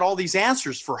he had all these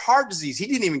answers for heart disease. He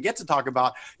didn't even get to talk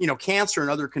about, cancer and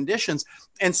other conditions.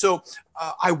 And so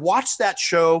I watched that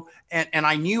show and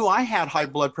I knew I had high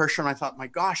blood pressure. And I thought, my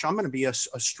gosh, I'm going to be a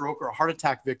stroke or a heart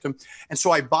attack victim. And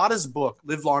so I bought his book,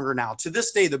 Live Longer Now. To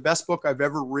this day, the best book I've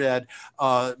ever read,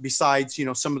 besides,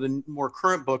 some of the more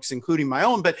current books, including my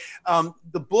own. But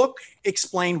the book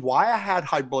explained why I had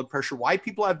high blood pressure, why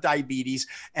people have diabetes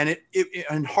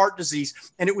and heart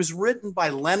disease. And it was written by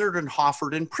Leonard and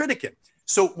Hofford and Pritikin.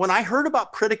 So when I heard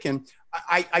about Pritikin,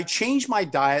 I changed my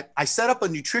diet. I set up a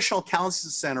nutritional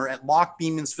counseling center at Locke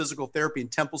Beeman's Physical Therapy in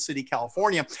Temple City,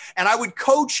 California. And I would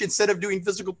coach instead of doing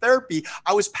physical therapy.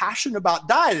 I was passionate about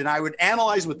diet and I would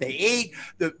analyze what they ate,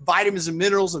 the vitamins and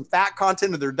minerals and fat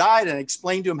content of their diet, and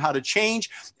explain to them how to change.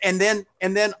 And then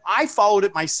I followed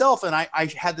it myself. And I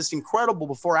had this incredible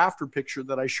before after picture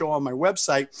that I show on my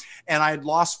website. And I had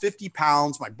lost 50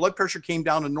 pounds. My blood pressure came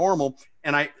down to normal.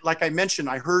 And like I mentioned,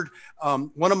 I heard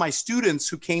one of my students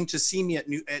who came to see me at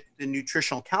the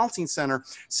Nutritional Counseling Center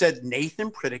said,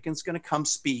 Nathan Pritikin's going to come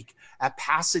speak at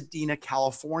Pasadena,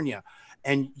 California.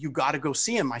 And you got to go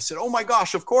see him. I said, oh my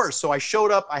gosh, of course. So I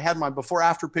showed up, I had my before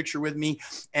after picture with me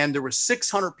and there were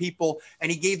 600 people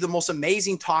and he gave the most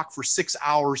amazing talk for 6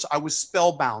 hours. I was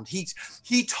spellbound.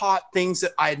 He taught things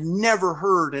that I had never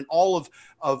heard in all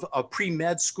of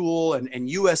pre-med school and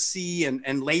USC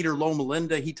and later Loma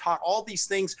Linda. He taught all these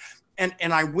things. And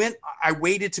I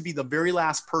waited to be the very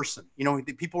last person.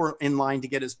 The people were in line to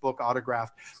get his book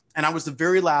autographed. And I was the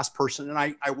very last person. And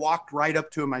I walked right up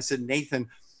to him. I said, Nathan,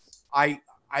 I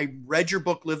read your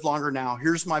book, Live Longer Now.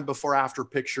 Here's my before after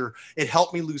picture. It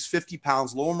helped me lose 50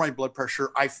 pounds, lower my blood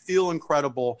pressure. I feel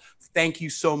incredible. Thank you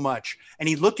so much. And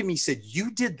he looked at me and said,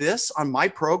 you did this on my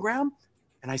program?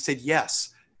 And I said,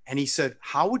 yes. And he said,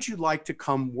 how would you like to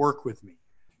come work with me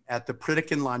at the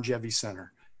Pritikin Longevity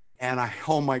Center? And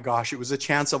oh my gosh, it was a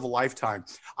chance of a lifetime.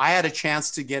 I had a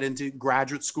chance to get into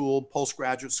graduate school,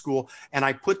 postgraduate school, and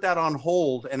I put that on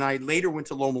hold. And I later went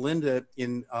to Loma Linda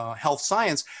in health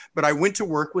science, but I went to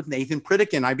work with Nathan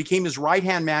Pritikin. I became his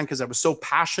right-hand man because I was so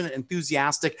passionate,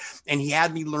 enthusiastic, and he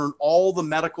had me learn all the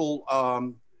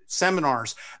medical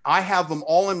seminars. I have them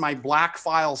all in my black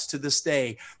files to this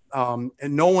day. And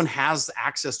no one has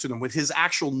access to them with his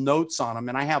actual notes on them.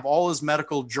 And I have all his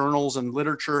medical journals and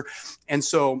literature. And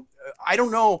so I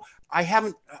don't know.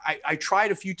 I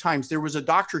tried a few times. There was a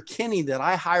Dr. Kinney that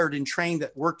I hired and trained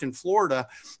that worked in Florida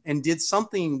and did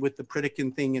something with the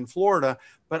Pritikin thing in Florida.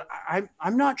 But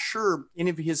I'm not sure any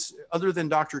of his, other than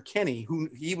Dr. Kinney, who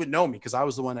he would know me because I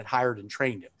was the one that hired and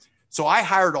trained him. So I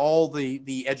hired all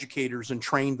the educators and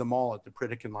trained them all at the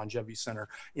Pritikin Longevity Center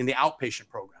in the outpatient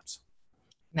programs.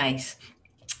 Nice.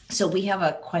 So we have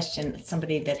a question,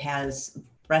 somebody that has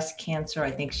breast cancer,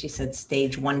 I think she said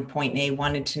stage 1.A,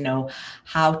 wanted to know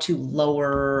how to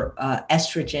lower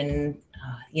estrogen.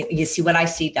 You see what I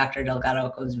see, Dr. Delgado,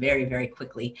 it goes very, very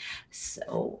quickly.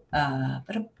 So, now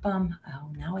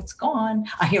it's gone.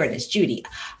 Here it is, Judy.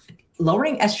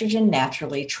 Lowering estrogen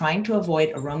naturally, trying to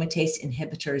avoid aromatase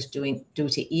inhibitors due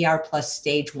to ER plus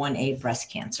stage 1A breast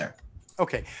cancer.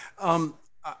 Okay.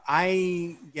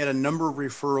 I get a number of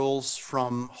referrals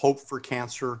from Hope for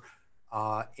Cancer,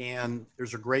 and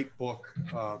there's a great book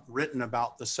written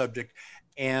about the subject.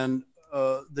 And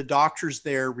the doctors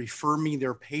there refer me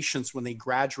their patients when they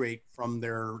graduate from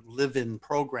their live-in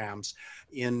programs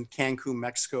in Cancun,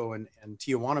 Mexico, and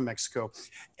Tijuana, Mexico.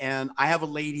 And I have a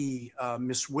lady,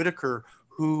 Miss Whitaker,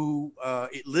 who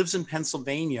lives in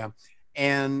Pennsylvania.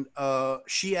 And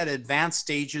she had advanced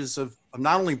stages of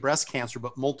not only breast cancer,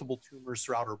 but multiple tumors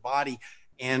throughout her body.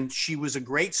 And she was a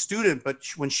great student, but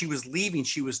when she was leaving,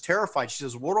 she was terrified. She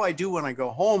says, what do I do when I go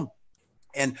home?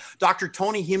 And Dr.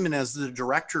 Tony Jimenez, the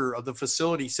director of the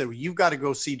facility, said, well, you've got to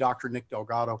go see Dr. Nick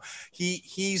Delgado.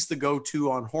 He's the go-to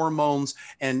on hormones,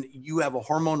 and you have a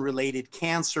hormone-related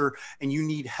cancer, and you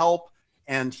need help,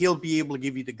 and he'll be able to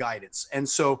give you the guidance. And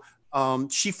so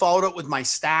She followed up with my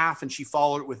staff and she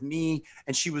followed it with me.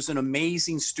 And she was an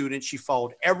amazing student. She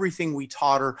followed everything we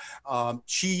taught her.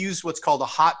 She used what's called a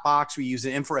hot box. We use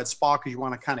an infrared spa because you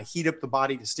want to kind of heat up the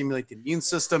body to stimulate the immune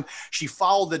system. She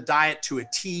followed the diet to a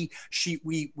T.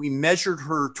 We measured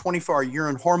her 24-hour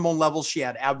urine hormone levels. She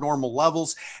had abnormal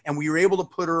levels, and we were able to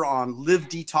put her on Live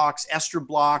Detox, Ester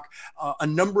Block, a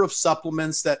number of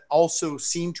supplements that also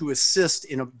seemed to assist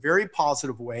in a very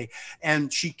positive way.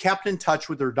 And she kept in touch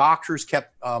with her doctors,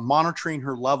 kept monitoring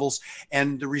her levels.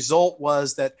 And the result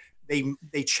was that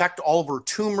they checked all of her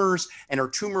tumors and her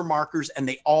tumor markers, and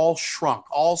they all shrunk.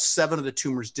 All 7 of the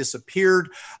tumors disappeared,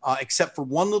 except for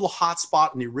one little hot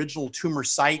spot in the original tumor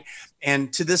site.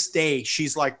 And to this day,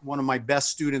 she's like one of my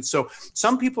best students. So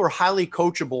some people are highly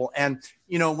coachable. And,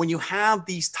 you know, when you have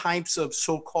these types of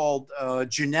so-called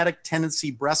genetic tendency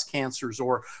breast cancers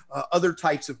or other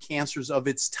types of cancers of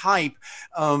its type,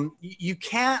 you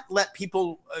can't let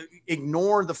people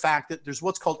ignore the fact that there's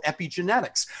what's called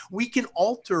epigenetics. We can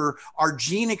alter our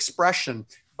gene expression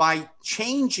by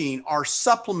changing our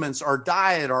supplements, our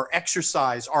diet, our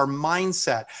exercise, our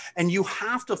mindset. And you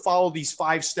have to follow these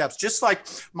 5 steps, just like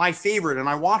my favorite. And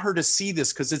I want her to see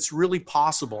this because it's really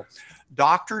possible.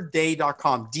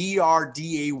 drday.com,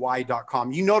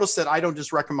 drday.com. You notice that I don't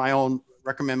just recommend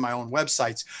my own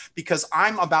websites because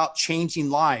I'm about changing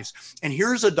lives. And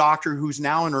here's a doctor who's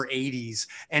now in her 80s,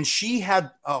 and she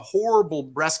had a horrible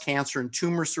breast cancer and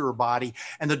tumors through her body.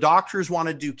 And the doctors want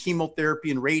to do chemotherapy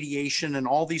and radiation and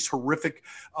all these horrific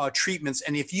treatments.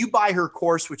 And if you buy her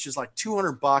course, which is like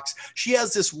 $200, she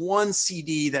has this one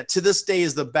CD that to this day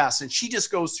is the best. And she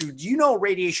just goes through, do you know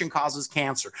radiation causes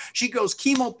cancer? She goes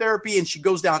chemotherapy and she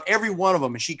goes down every one of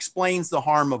them and she explains the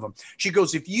harm of them. She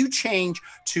goes, if you change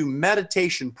to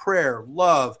meditation, prayer,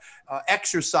 love,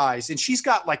 exercise, and she's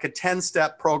got like a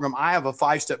 10-step program. I have a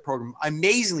 5-step program.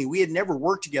 Amazingly, we had never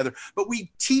worked together, but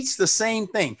we teach the same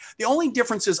thing. The only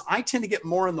difference is I tend to get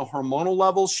more in the hormonal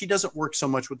levels. She doesn't work so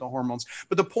much with the hormones.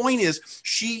 But the point is,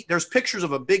 there's pictures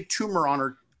of a big tumor on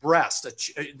her breast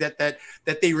that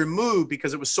they removed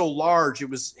because it was so large, it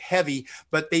was heavy,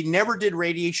 but they never did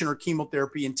radiation or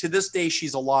chemotherapy. And to this day,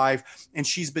 she's alive and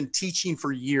she's been teaching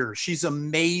for years. She's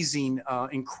amazing,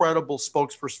 incredible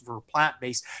spokesperson for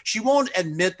plant-based. She won't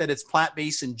admit that it's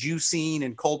plant-based and juicing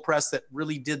and cold press that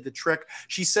really did the trick.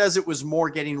 She says it was more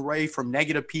getting away from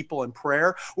negative people and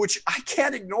prayer, which I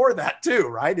can't ignore that too,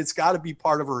 right? It's got to be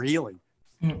part of her healing.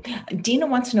 Dina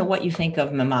wants to know what you think of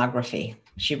mammography.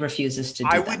 She refuses to do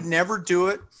I that. would never do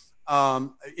it.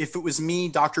 If it was me,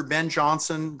 Dr. Ben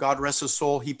Johnson, God rest his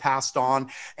soul, he passed on,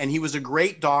 and he was a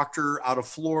great doctor out of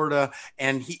Florida.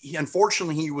 And he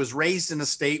unfortunately, he was raised in a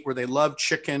state where they love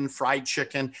chicken, fried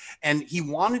chicken, and he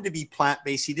wanted to be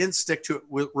plant-based. He didn't stick to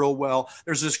it real well.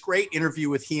 There's this great interview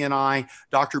with he and I,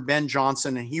 Dr. Ben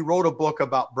Johnson, and he wrote a book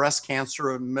about breast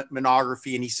cancer and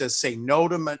mammography. And he says, say no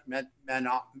to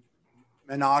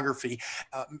mammography.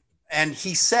 And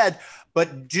he said,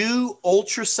 but do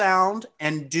ultrasound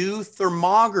and do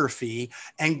thermography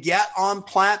and get on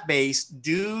plant-based,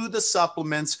 do the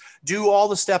supplements, do all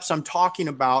the steps I'm talking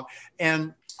about.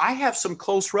 And I have some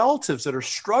close relatives that are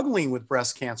struggling with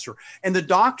breast cancer. And the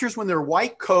doctors, when they're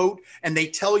white coat and they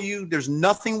tell you there's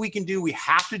nothing we can do, we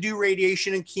have to do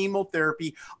radiation and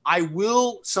chemotherapy. I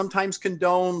will sometimes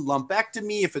condone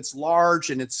lumpectomy if it's large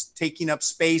and it's taking up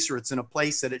space or it's in a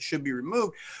place that it should be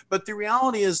removed. But the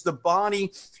reality is the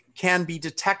body can be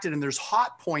detected, and there's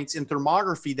hot points in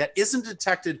thermography that isn't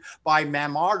detected by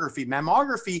mammography.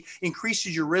 Mammography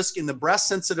increases your risk in the breast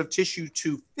sensitive tissue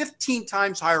to 15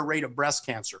 times higher rate of breast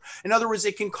cancer. In other words,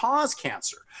 it can cause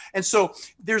cancer. And so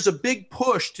there's a big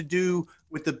push to do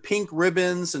with the pink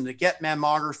ribbons and to get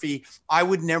mammography. I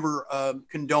would never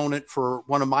condone it for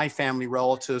one of my family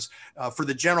relatives. For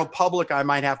the general public, I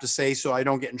might have to say, so I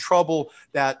don't get in trouble,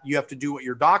 that you have to do what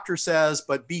your doctor says,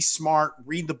 but be smart.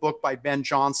 Read the book by Ben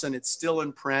Johnson. It's still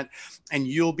in print, and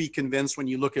you'll be convinced when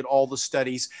you look at all the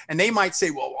studies. And they might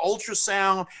say, well,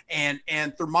 ultrasound and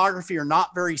thermography are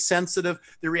not very sensitive.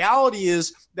 The reality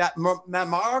is that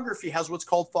mammography has what's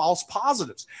called false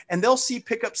positives, and they'll see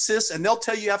pickup cysts, and they'll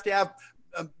tell you have to have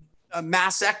a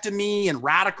mastectomy and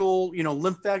radical,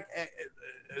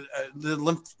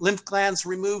 lymph glands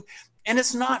removed. And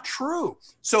it's not true.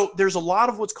 So there's a lot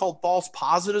of what's called false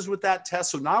positives with that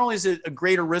test. So not only is it a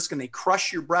greater risk and they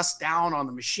crush your breast down on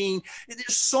the machine,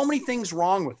 there's so many things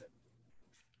wrong with it.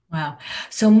 Wow.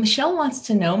 So Michelle wants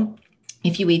to know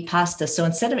if you eat pasta. So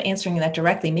instead of answering that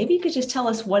directly, maybe you could just tell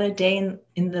us what a day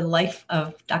in the life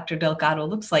of Dr. Delgado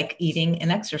looks like eating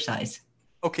and exercise.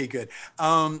 Okay, good.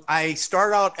 I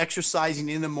start out exercising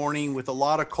in the morning with a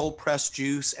lot of cold pressed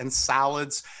juice and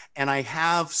salads, and I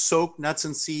have soaked nuts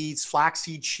and seeds,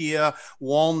 flaxseed, chia,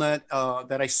 walnut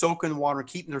that I soak in water,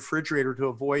 keep in the refrigerator to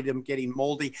avoid them getting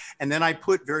moldy. And then I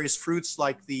put various fruits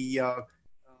like the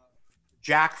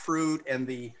jackfruit and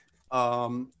the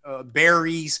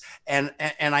berries, and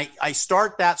I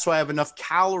start that so I have enough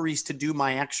calories to do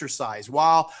my exercise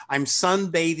while I'm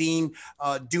sunbathing,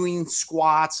 doing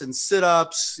squats and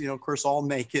sit-ups, of course, all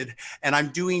naked, and I'm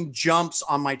doing jumps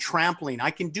on my trampoline.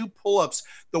 I can do pull-ups.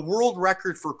 The world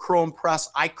record for curl and press,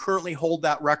 I currently hold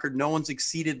that record. No one's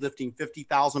exceeded lifting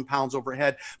 50,000 pounds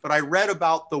overhead, but I read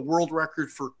about the world record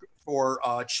for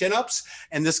chin-ups,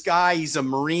 and this guy, he's a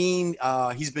Marine,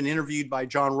 he's been interviewed by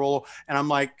John Rollo, and I'm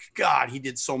like, God, he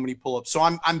did so many pull-ups. So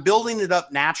I'm building it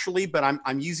up naturally, but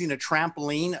I'm using a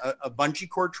trampoline, a bungee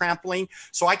cord trampoline,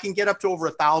 so I can get up to over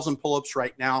 1,000 pull-ups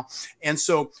right now. And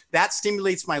so that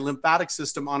stimulates my lymphatic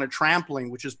system on a trampoline,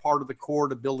 which is part of the core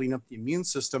to building up the immune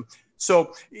system.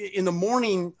 So in the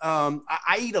morning,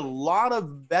 I eat a lot of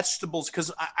vegetables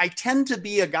because I tend to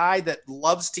be a guy that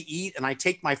loves to eat, and I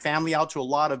take my family out to a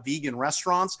lot of vegan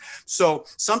restaurants. So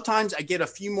sometimes I get a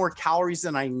few more calories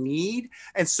than I need.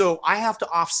 And so I have to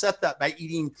offset that by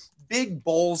eating big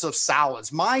bowls of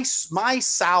salads. My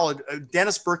salad,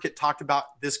 Dennis Burkitt talked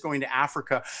about this going to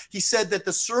Africa. He said that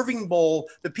the serving bowl,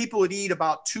 the people would eat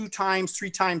about 2 times, 3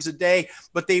 times a day,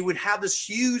 but they would have this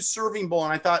huge serving bowl.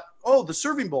 And I thought, oh, the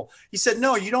serving bowl. He said,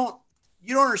 no, you don't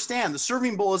understand. The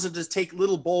serving bowl isn't to take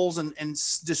little bowls and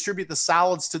distribute the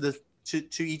salads to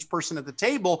each person at the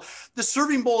table. The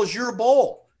serving bowl is your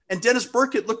bowl. And Dennis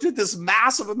Burkitt looked at this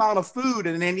massive amount of food,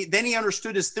 and then he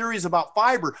understood his theories about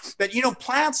fiber, that,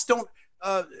 plants don't,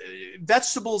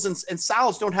 vegetables and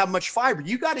salads don't have much fiber.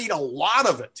 You got to eat a lot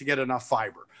of it to get enough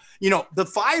fiber. The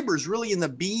fiber is really in the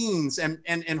beans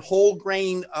and whole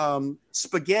grain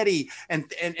spaghetti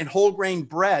and whole grain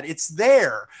bread. It's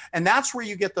there. And that's where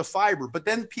you get the fiber. But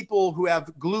then people who have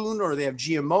gluten or they have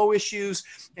GMO issues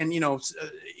and,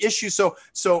 issues.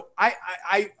 So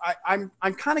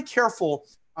I'm kind of careful.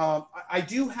 I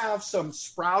do have some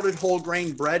sprouted whole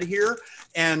grain bread here,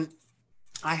 and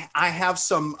I have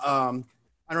some, I don't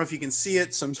know if you can see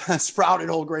it, some sprouted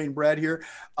whole grain bread here.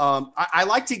 I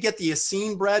like to get the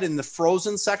Essene bread in the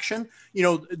frozen section.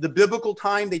 The biblical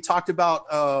time, they talked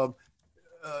about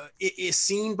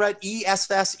Essene bread,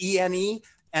 Essene.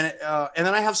 And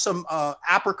then I have some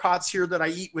apricots here that I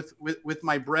eat with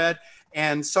my bread.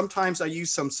 And sometimes I use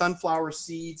some sunflower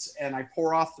seeds and I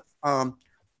pour off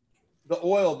the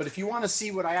oil. But if you want to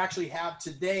see what I actually have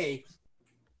today.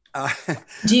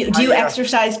 Do you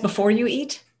exercise before you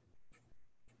eat?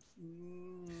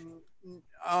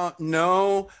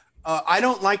 No, I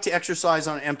don't like to exercise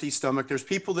on an empty stomach. There's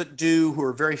people that do who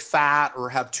are very fat or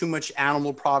have too much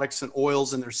animal products and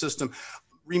oils in their system.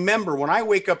 Remember, when I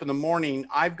wake up in the morning,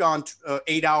 I've gone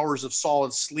 8 hours of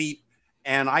solid sleep,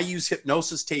 and I use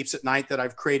hypnosis tapes at night that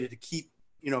I've created to keep,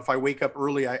 if I wake up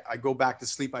early, I go back to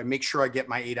sleep. I make sure I get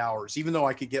my 8 hours, even though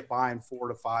I could get by in 4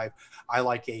 to 5. I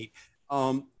like 8.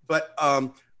 But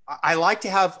I like to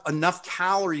have enough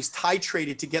calories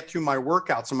titrated to get through my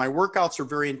workouts, and my workouts are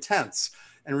very intense.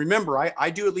 And remember, I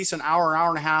do at least an hour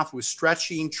and a half with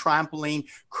stretching, trampoline,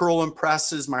 curl and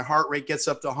presses. My heart rate gets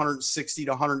up to 160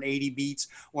 to 180 beats.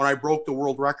 When I broke the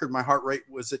world record, my heart rate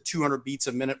was at 200 beats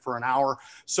a minute for an hour.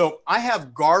 So I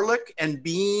have garlic and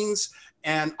beans.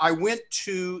 And I went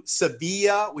to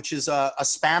Sevilla, which is a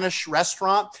Spanish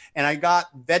restaurant, and I got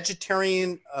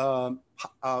vegetarian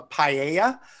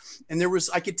paella. And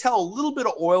I could tell a little bit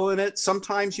of oil in it.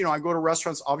 Sometimes, I go to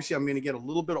restaurants, obviously I'm going to get a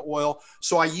little bit of oil.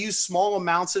 So I use small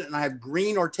amounts of it, and I have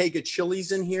green Ortega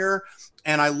chilies in here.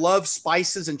 And I love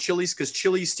spices and chilies because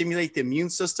chilies stimulate the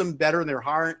immune system better. They're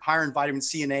higher in vitamin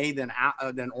C and A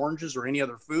than oranges or any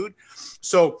other food.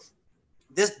 So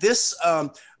this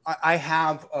I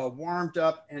have warmed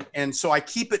up, and so I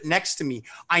keep it next to me.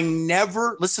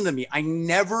 Listen to me, I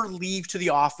never leave to the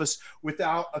office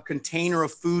without a container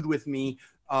of food with me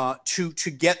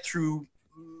to get through.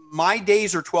 My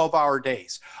days are 12-hour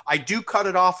days. I do cut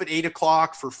it off at 8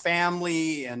 o'clock for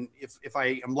family, and if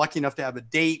I am lucky enough to have a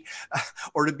date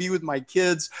or to be with my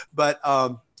kids. But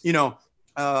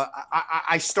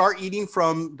I start eating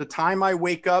from the time I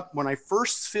wake up when I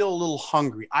first feel a little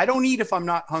hungry. I don't eat if I'm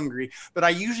not hungry, but I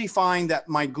usually find that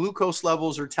my glucose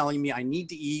levels are telling me I need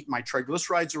to eat. My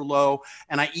triglycerides are low,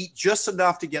 and I eat just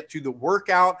enough to get through the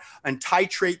workout and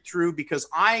titrate through, because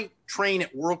I train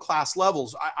at world-class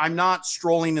levels. I'm not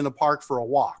strolling in the park for a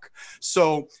walk.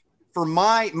 So for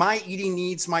my eating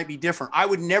needs might be different. I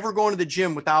would never go into the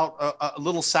gym without a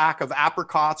little sack of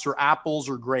apricots or apples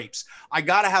or grapes. I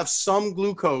got to have some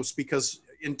glucose because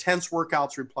intense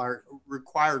workouts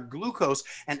require glucose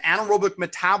and anaerobic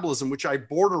metabolism, which I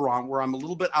border on, where I'm a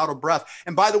little bit out of breath.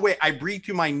 And by the way, I breathe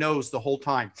through my nose the whole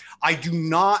time. I do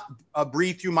not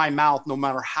breathe through my mouth, no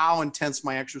matter how intense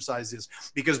my exercise is,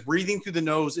 because breathing through the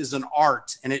nose is an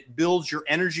art, and it builds your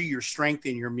energy, your strength,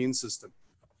 and your immune system.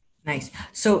 Nice.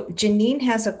 So Janine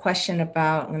has a question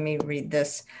about, let me read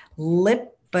this,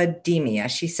 lipidemia.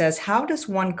 She says, how does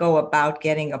one go about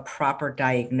getting a proper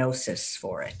diagnosis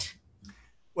for it?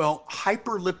 Well,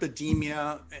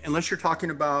 hyperlipidemia, unless you're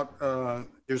talking about,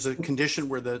 there's a condition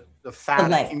where the fat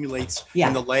accumulates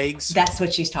in the legs. That's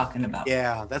what she's talking about.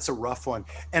 Yeah, that's a rough one.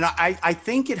 And I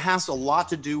think it has a lot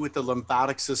to do with the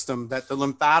lymphatic system, that the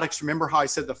lymphatics, remember how I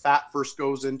said the fat first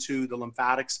goes into the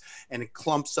lymphatics and it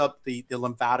clumps up the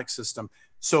lymphatic system.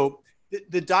 So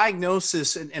the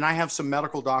diagnosis, and I have some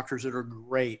medical doctors that are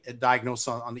great at diagnosis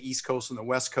on the East Coast and the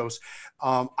West Coast.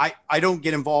 I don't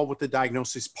get involved with the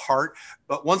diagnosis part,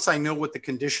 but once I know what the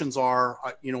conditions are,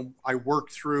 I work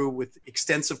through with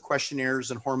extensive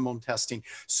questionnaires and hormone testing.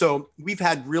 So we've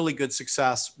had really good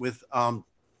success with,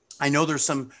 I know there's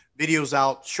some videos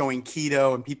out showing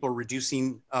keto and people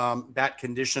reducing that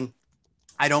condition.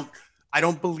 I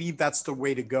don't believe that's the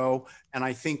way to go. And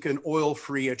I think an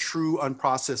oil-free, a true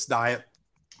unprocessed diet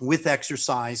with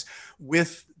exercise,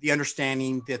 with the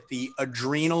understanding that the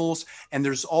adrenals, and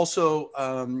there's also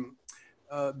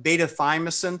beta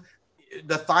thymosin,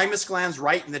 the thymus gland's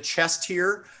right in the chest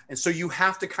here. And so you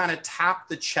have to kind of tap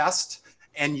the chest,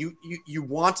 and you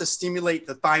want to stimulate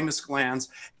the thymus glands.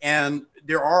 And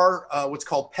there are what's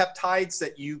called peptides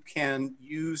that you can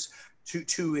use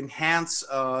to enhance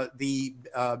the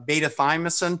beta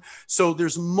thymosin. So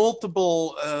there's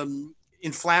multiple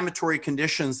inflammatory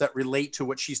conditions that relate to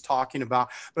what she's talking about.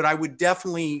 But I would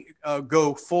definitely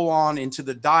go full on into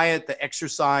the diet, the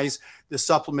exercise, the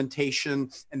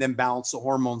supplementation, and then balance the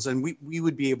hormones. And we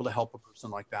would be able to help a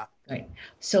person like that. Right.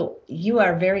 So you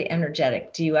are very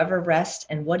energetic. Do you ever rest?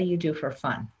 And what do you do for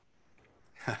fun?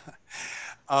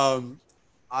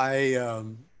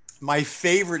 My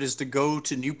favorite is to go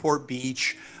to Newport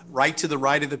Beach, right to the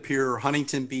right of the pier, or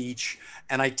Huntington Beach,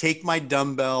 and I take my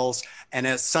dumbbells, and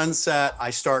at sunset, I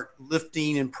start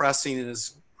lifting and pressing, and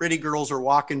as pretty girls are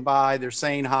walking by, they're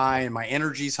saying hi, and my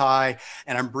energy's high,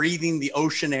 and I'm breathing the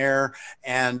ocean air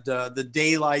and the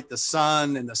daylight, the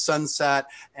sun and the sunset,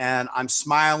 and I'm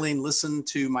smiling, listen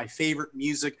to my favorite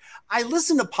music. I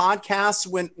listen to podcasts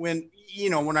when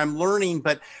I'm learning,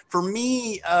 but for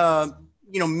me,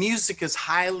 music is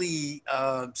highly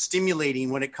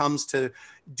stimulating when it comes to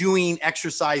doing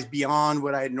exercise beyond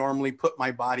what I normally put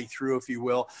my body through, if you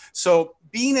will. So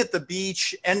being at the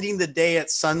beach, ending the day at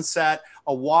sunset,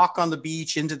 a walk on the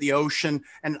beach into the ocean,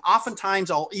 and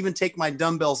oftentimes I'll even take my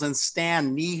dumbbells and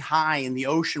stand knee high in the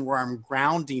ocean where I'm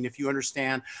grounding. If you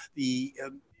understand the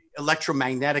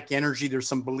electromagnetic energy, there's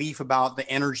some belief about the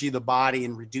energy of the body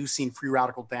and reducing free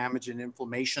radical damage and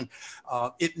inflammation.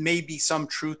 It may be some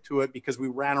truth to it because we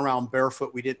ran around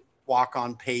barefoot. We didn't walk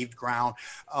on paved ground.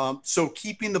 So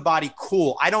keeping the body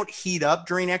cool. I don't heat up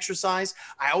during exercise.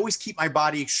 I always keep my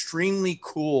body extremely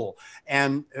cool.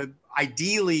 And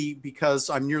ideally, because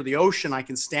I'm near the ocean, I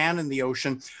can stand in the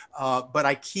ocean, but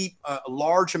I keep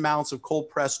large amounts of cold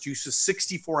pressed juices,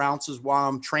 64 ounces while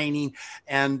I'm training.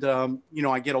 And,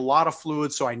 I get a lot of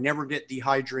fluid, so I never get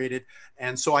dehydrated.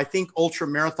 And so I think ultra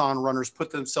marathon runners put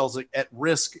themselves at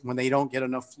risk when they don't get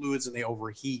enough fluids and they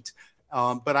overheat.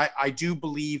 But I do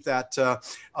believe that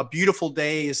a beautiful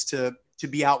day is to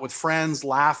be out with friends,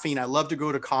 laughing. I love to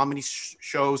go to comedy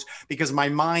shows because my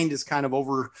mind is kind of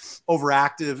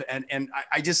overactive, and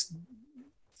I just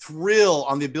thrill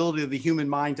on the ability of the human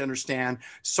mind to understand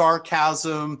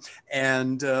sarcasm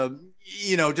and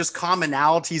just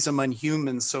commonalities among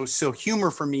humans. So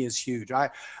humor for me is huge. I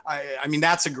mean,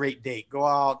 that's a great date. Go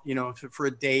out, for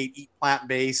a date, eat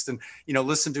plant-based, and,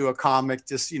 listen to a comic,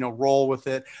 just, roll with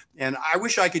it. And I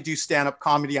wish I could do stand-up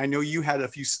comedy. I know you had a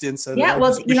few stints at it. Yeah,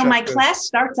 well, my class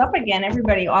starts up again.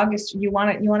 Everybody, August, you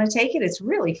want to take it? It's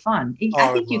really fun.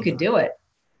 I think you could do it.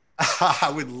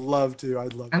 I would love to.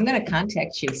 I'm going to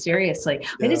contact you. Seriously.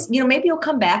 Yeah. It is, maybe you'll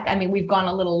come back. I mean, we've gone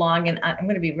a little long, and I'm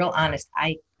going to be real honest.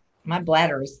 My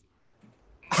bladder is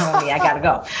telling me I got to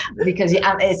go because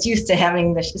it's used to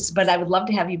having this, but I would love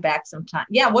to have you back sometime.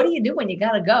 Yeah. What do you do when you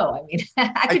got to go? I mean,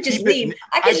 I could just leave.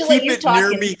 I could just let you talk.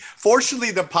 Near me.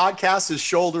 Fortunately, the podcast is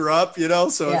shoulder up, so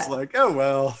yeah. It's like, oh,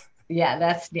 well.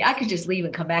 Yeah, I could just leave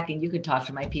and come back and you could talk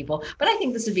to my people. But I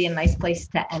think this would be a nice place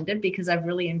to end it because I've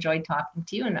really enjoyed talking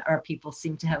to you and our people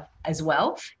seem to have as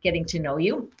well, getting to know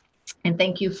you. And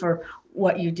thank you for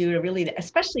what you do to really,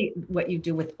 especially what you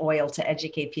do with oil to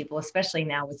educate people, especially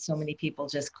now with so many people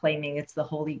just claiming it's the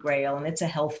holy grail and it's a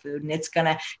health food and it's going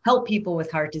to help people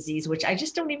with heart disease, which I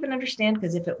just don't even understand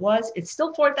because if it was, it's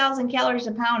still 4,000 calories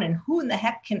a pound and who in the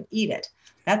heck can eat it?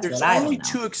 That's There's what I only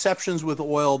don't know. two exceptions with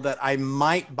oil that I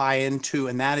might buy into,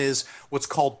 and that is what's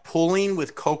called pulling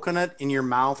with coconut in your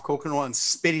mouth, coconut oil, and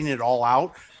spitting it all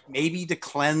out. Maybe to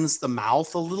cleanse the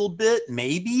mouth a little bit,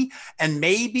 maybe. And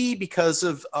maybe because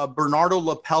of Bernardo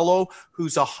Lapello,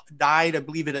 who's died, I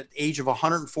believe, at the age of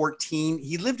 114.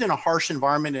 He lived in a harsh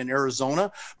environment in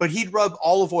Arizona, but he'd rub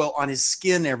olive oil on his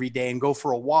skin every day and go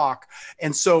for a walk.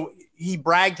 And so he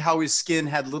bragged how his skin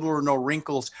had little or no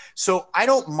wrinkles. So I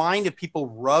don't mind if people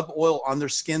rub oil on their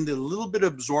skin. The little bit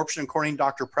of absorption, according to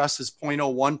Dr. Press, is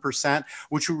 0.01%,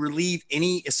 which will relieve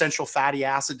any essential fatty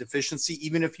acid deficiency,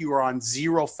 even if you are on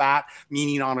zero fat,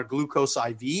 meaning on a glucose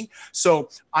IV. So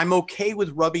I'm okay with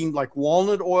rubbing like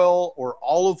walnut oil or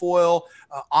olive oil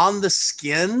on the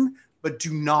skin, but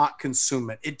do not consume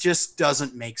it. It just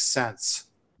doesn't make sense.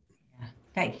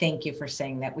 Okay, thank you for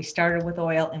saying that. We started with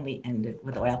oil and we ended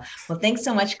with oil. Well, thanks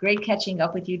so much. Great catching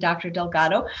up with you, Dr.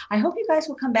 Delgado. I hope you guys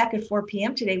will come back at 4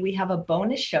 p.m. today. We have a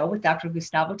bonus show with Dr.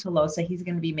 Gustavo Tolosa. He's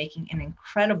going to be making an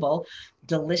incredible,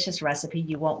 delicious recipe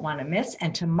you won't want to miss.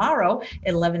 And tomorrow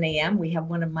at 11 a.m., we have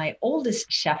one of my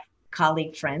oldest chef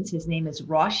colleague friends. His name is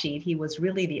Rashid. He was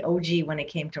really the OG when it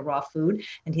came to raw food,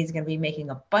 and he's going to be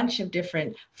making a bunch of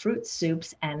different fruit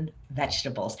soups and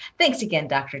vegetables. Thanks again,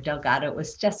 Dr. Delgado. It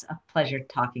was just a pleasure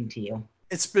talking to you.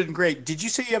 It's been great. Did you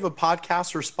say you have a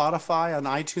podcast or Spotify on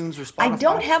iTunes or I Spotify?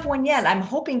 don't have one yet. I'm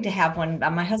hoping to have one.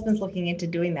 My husband's looking into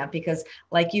doing that because,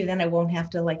 like you, then I won't have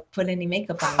to like put any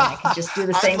makeup on. I can just do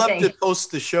the I'd same love thing. to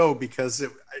post the show because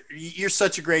you're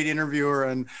such a great interviewer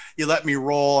and you let me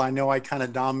roll. I know I kind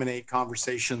of dominate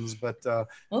conversations, but Well,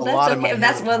 a that's lot okay. of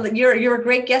That's well, you're a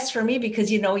great guest for me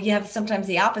because you know you have sometimes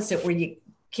the opposite where you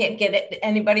can't get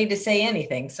anybody to say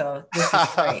anything. So this is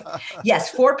great.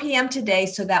 Yes, 4 p.m. today.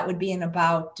 So that would be in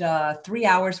about 3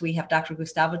 hours. We have Dr.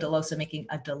 Gustavo Delosa making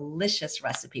a delicious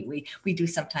recipe. We do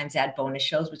sometimes add bonus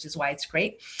shows, which is why it's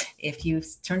great if you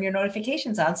turn your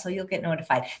notifications on so you'll get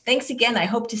notified. Thanks again. I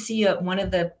hope to see you at one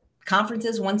of the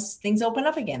conferences once things open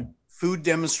up again. Food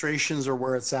demonstrations are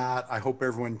where it's at. I hope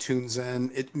everyone tunes in.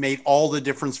 It made all the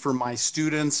difference for my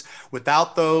students.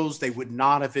 Without those, they would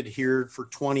not have adhered for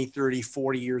 20, 30,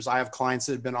 40 years. I have clients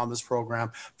that have been on this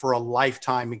program for a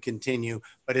lifetime and continue,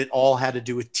 but it all had to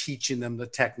do with teaching them the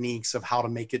techniques of how to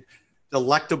make it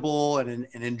delectable and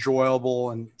enjoyable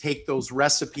and take those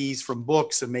recipes from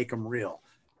books and make them real.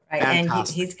 Right. Fantastic. And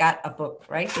he's got a book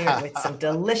right there with some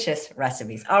delicious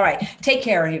recipes. All right. Take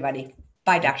care, everybody.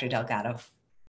 Bye, Dr. Delgado.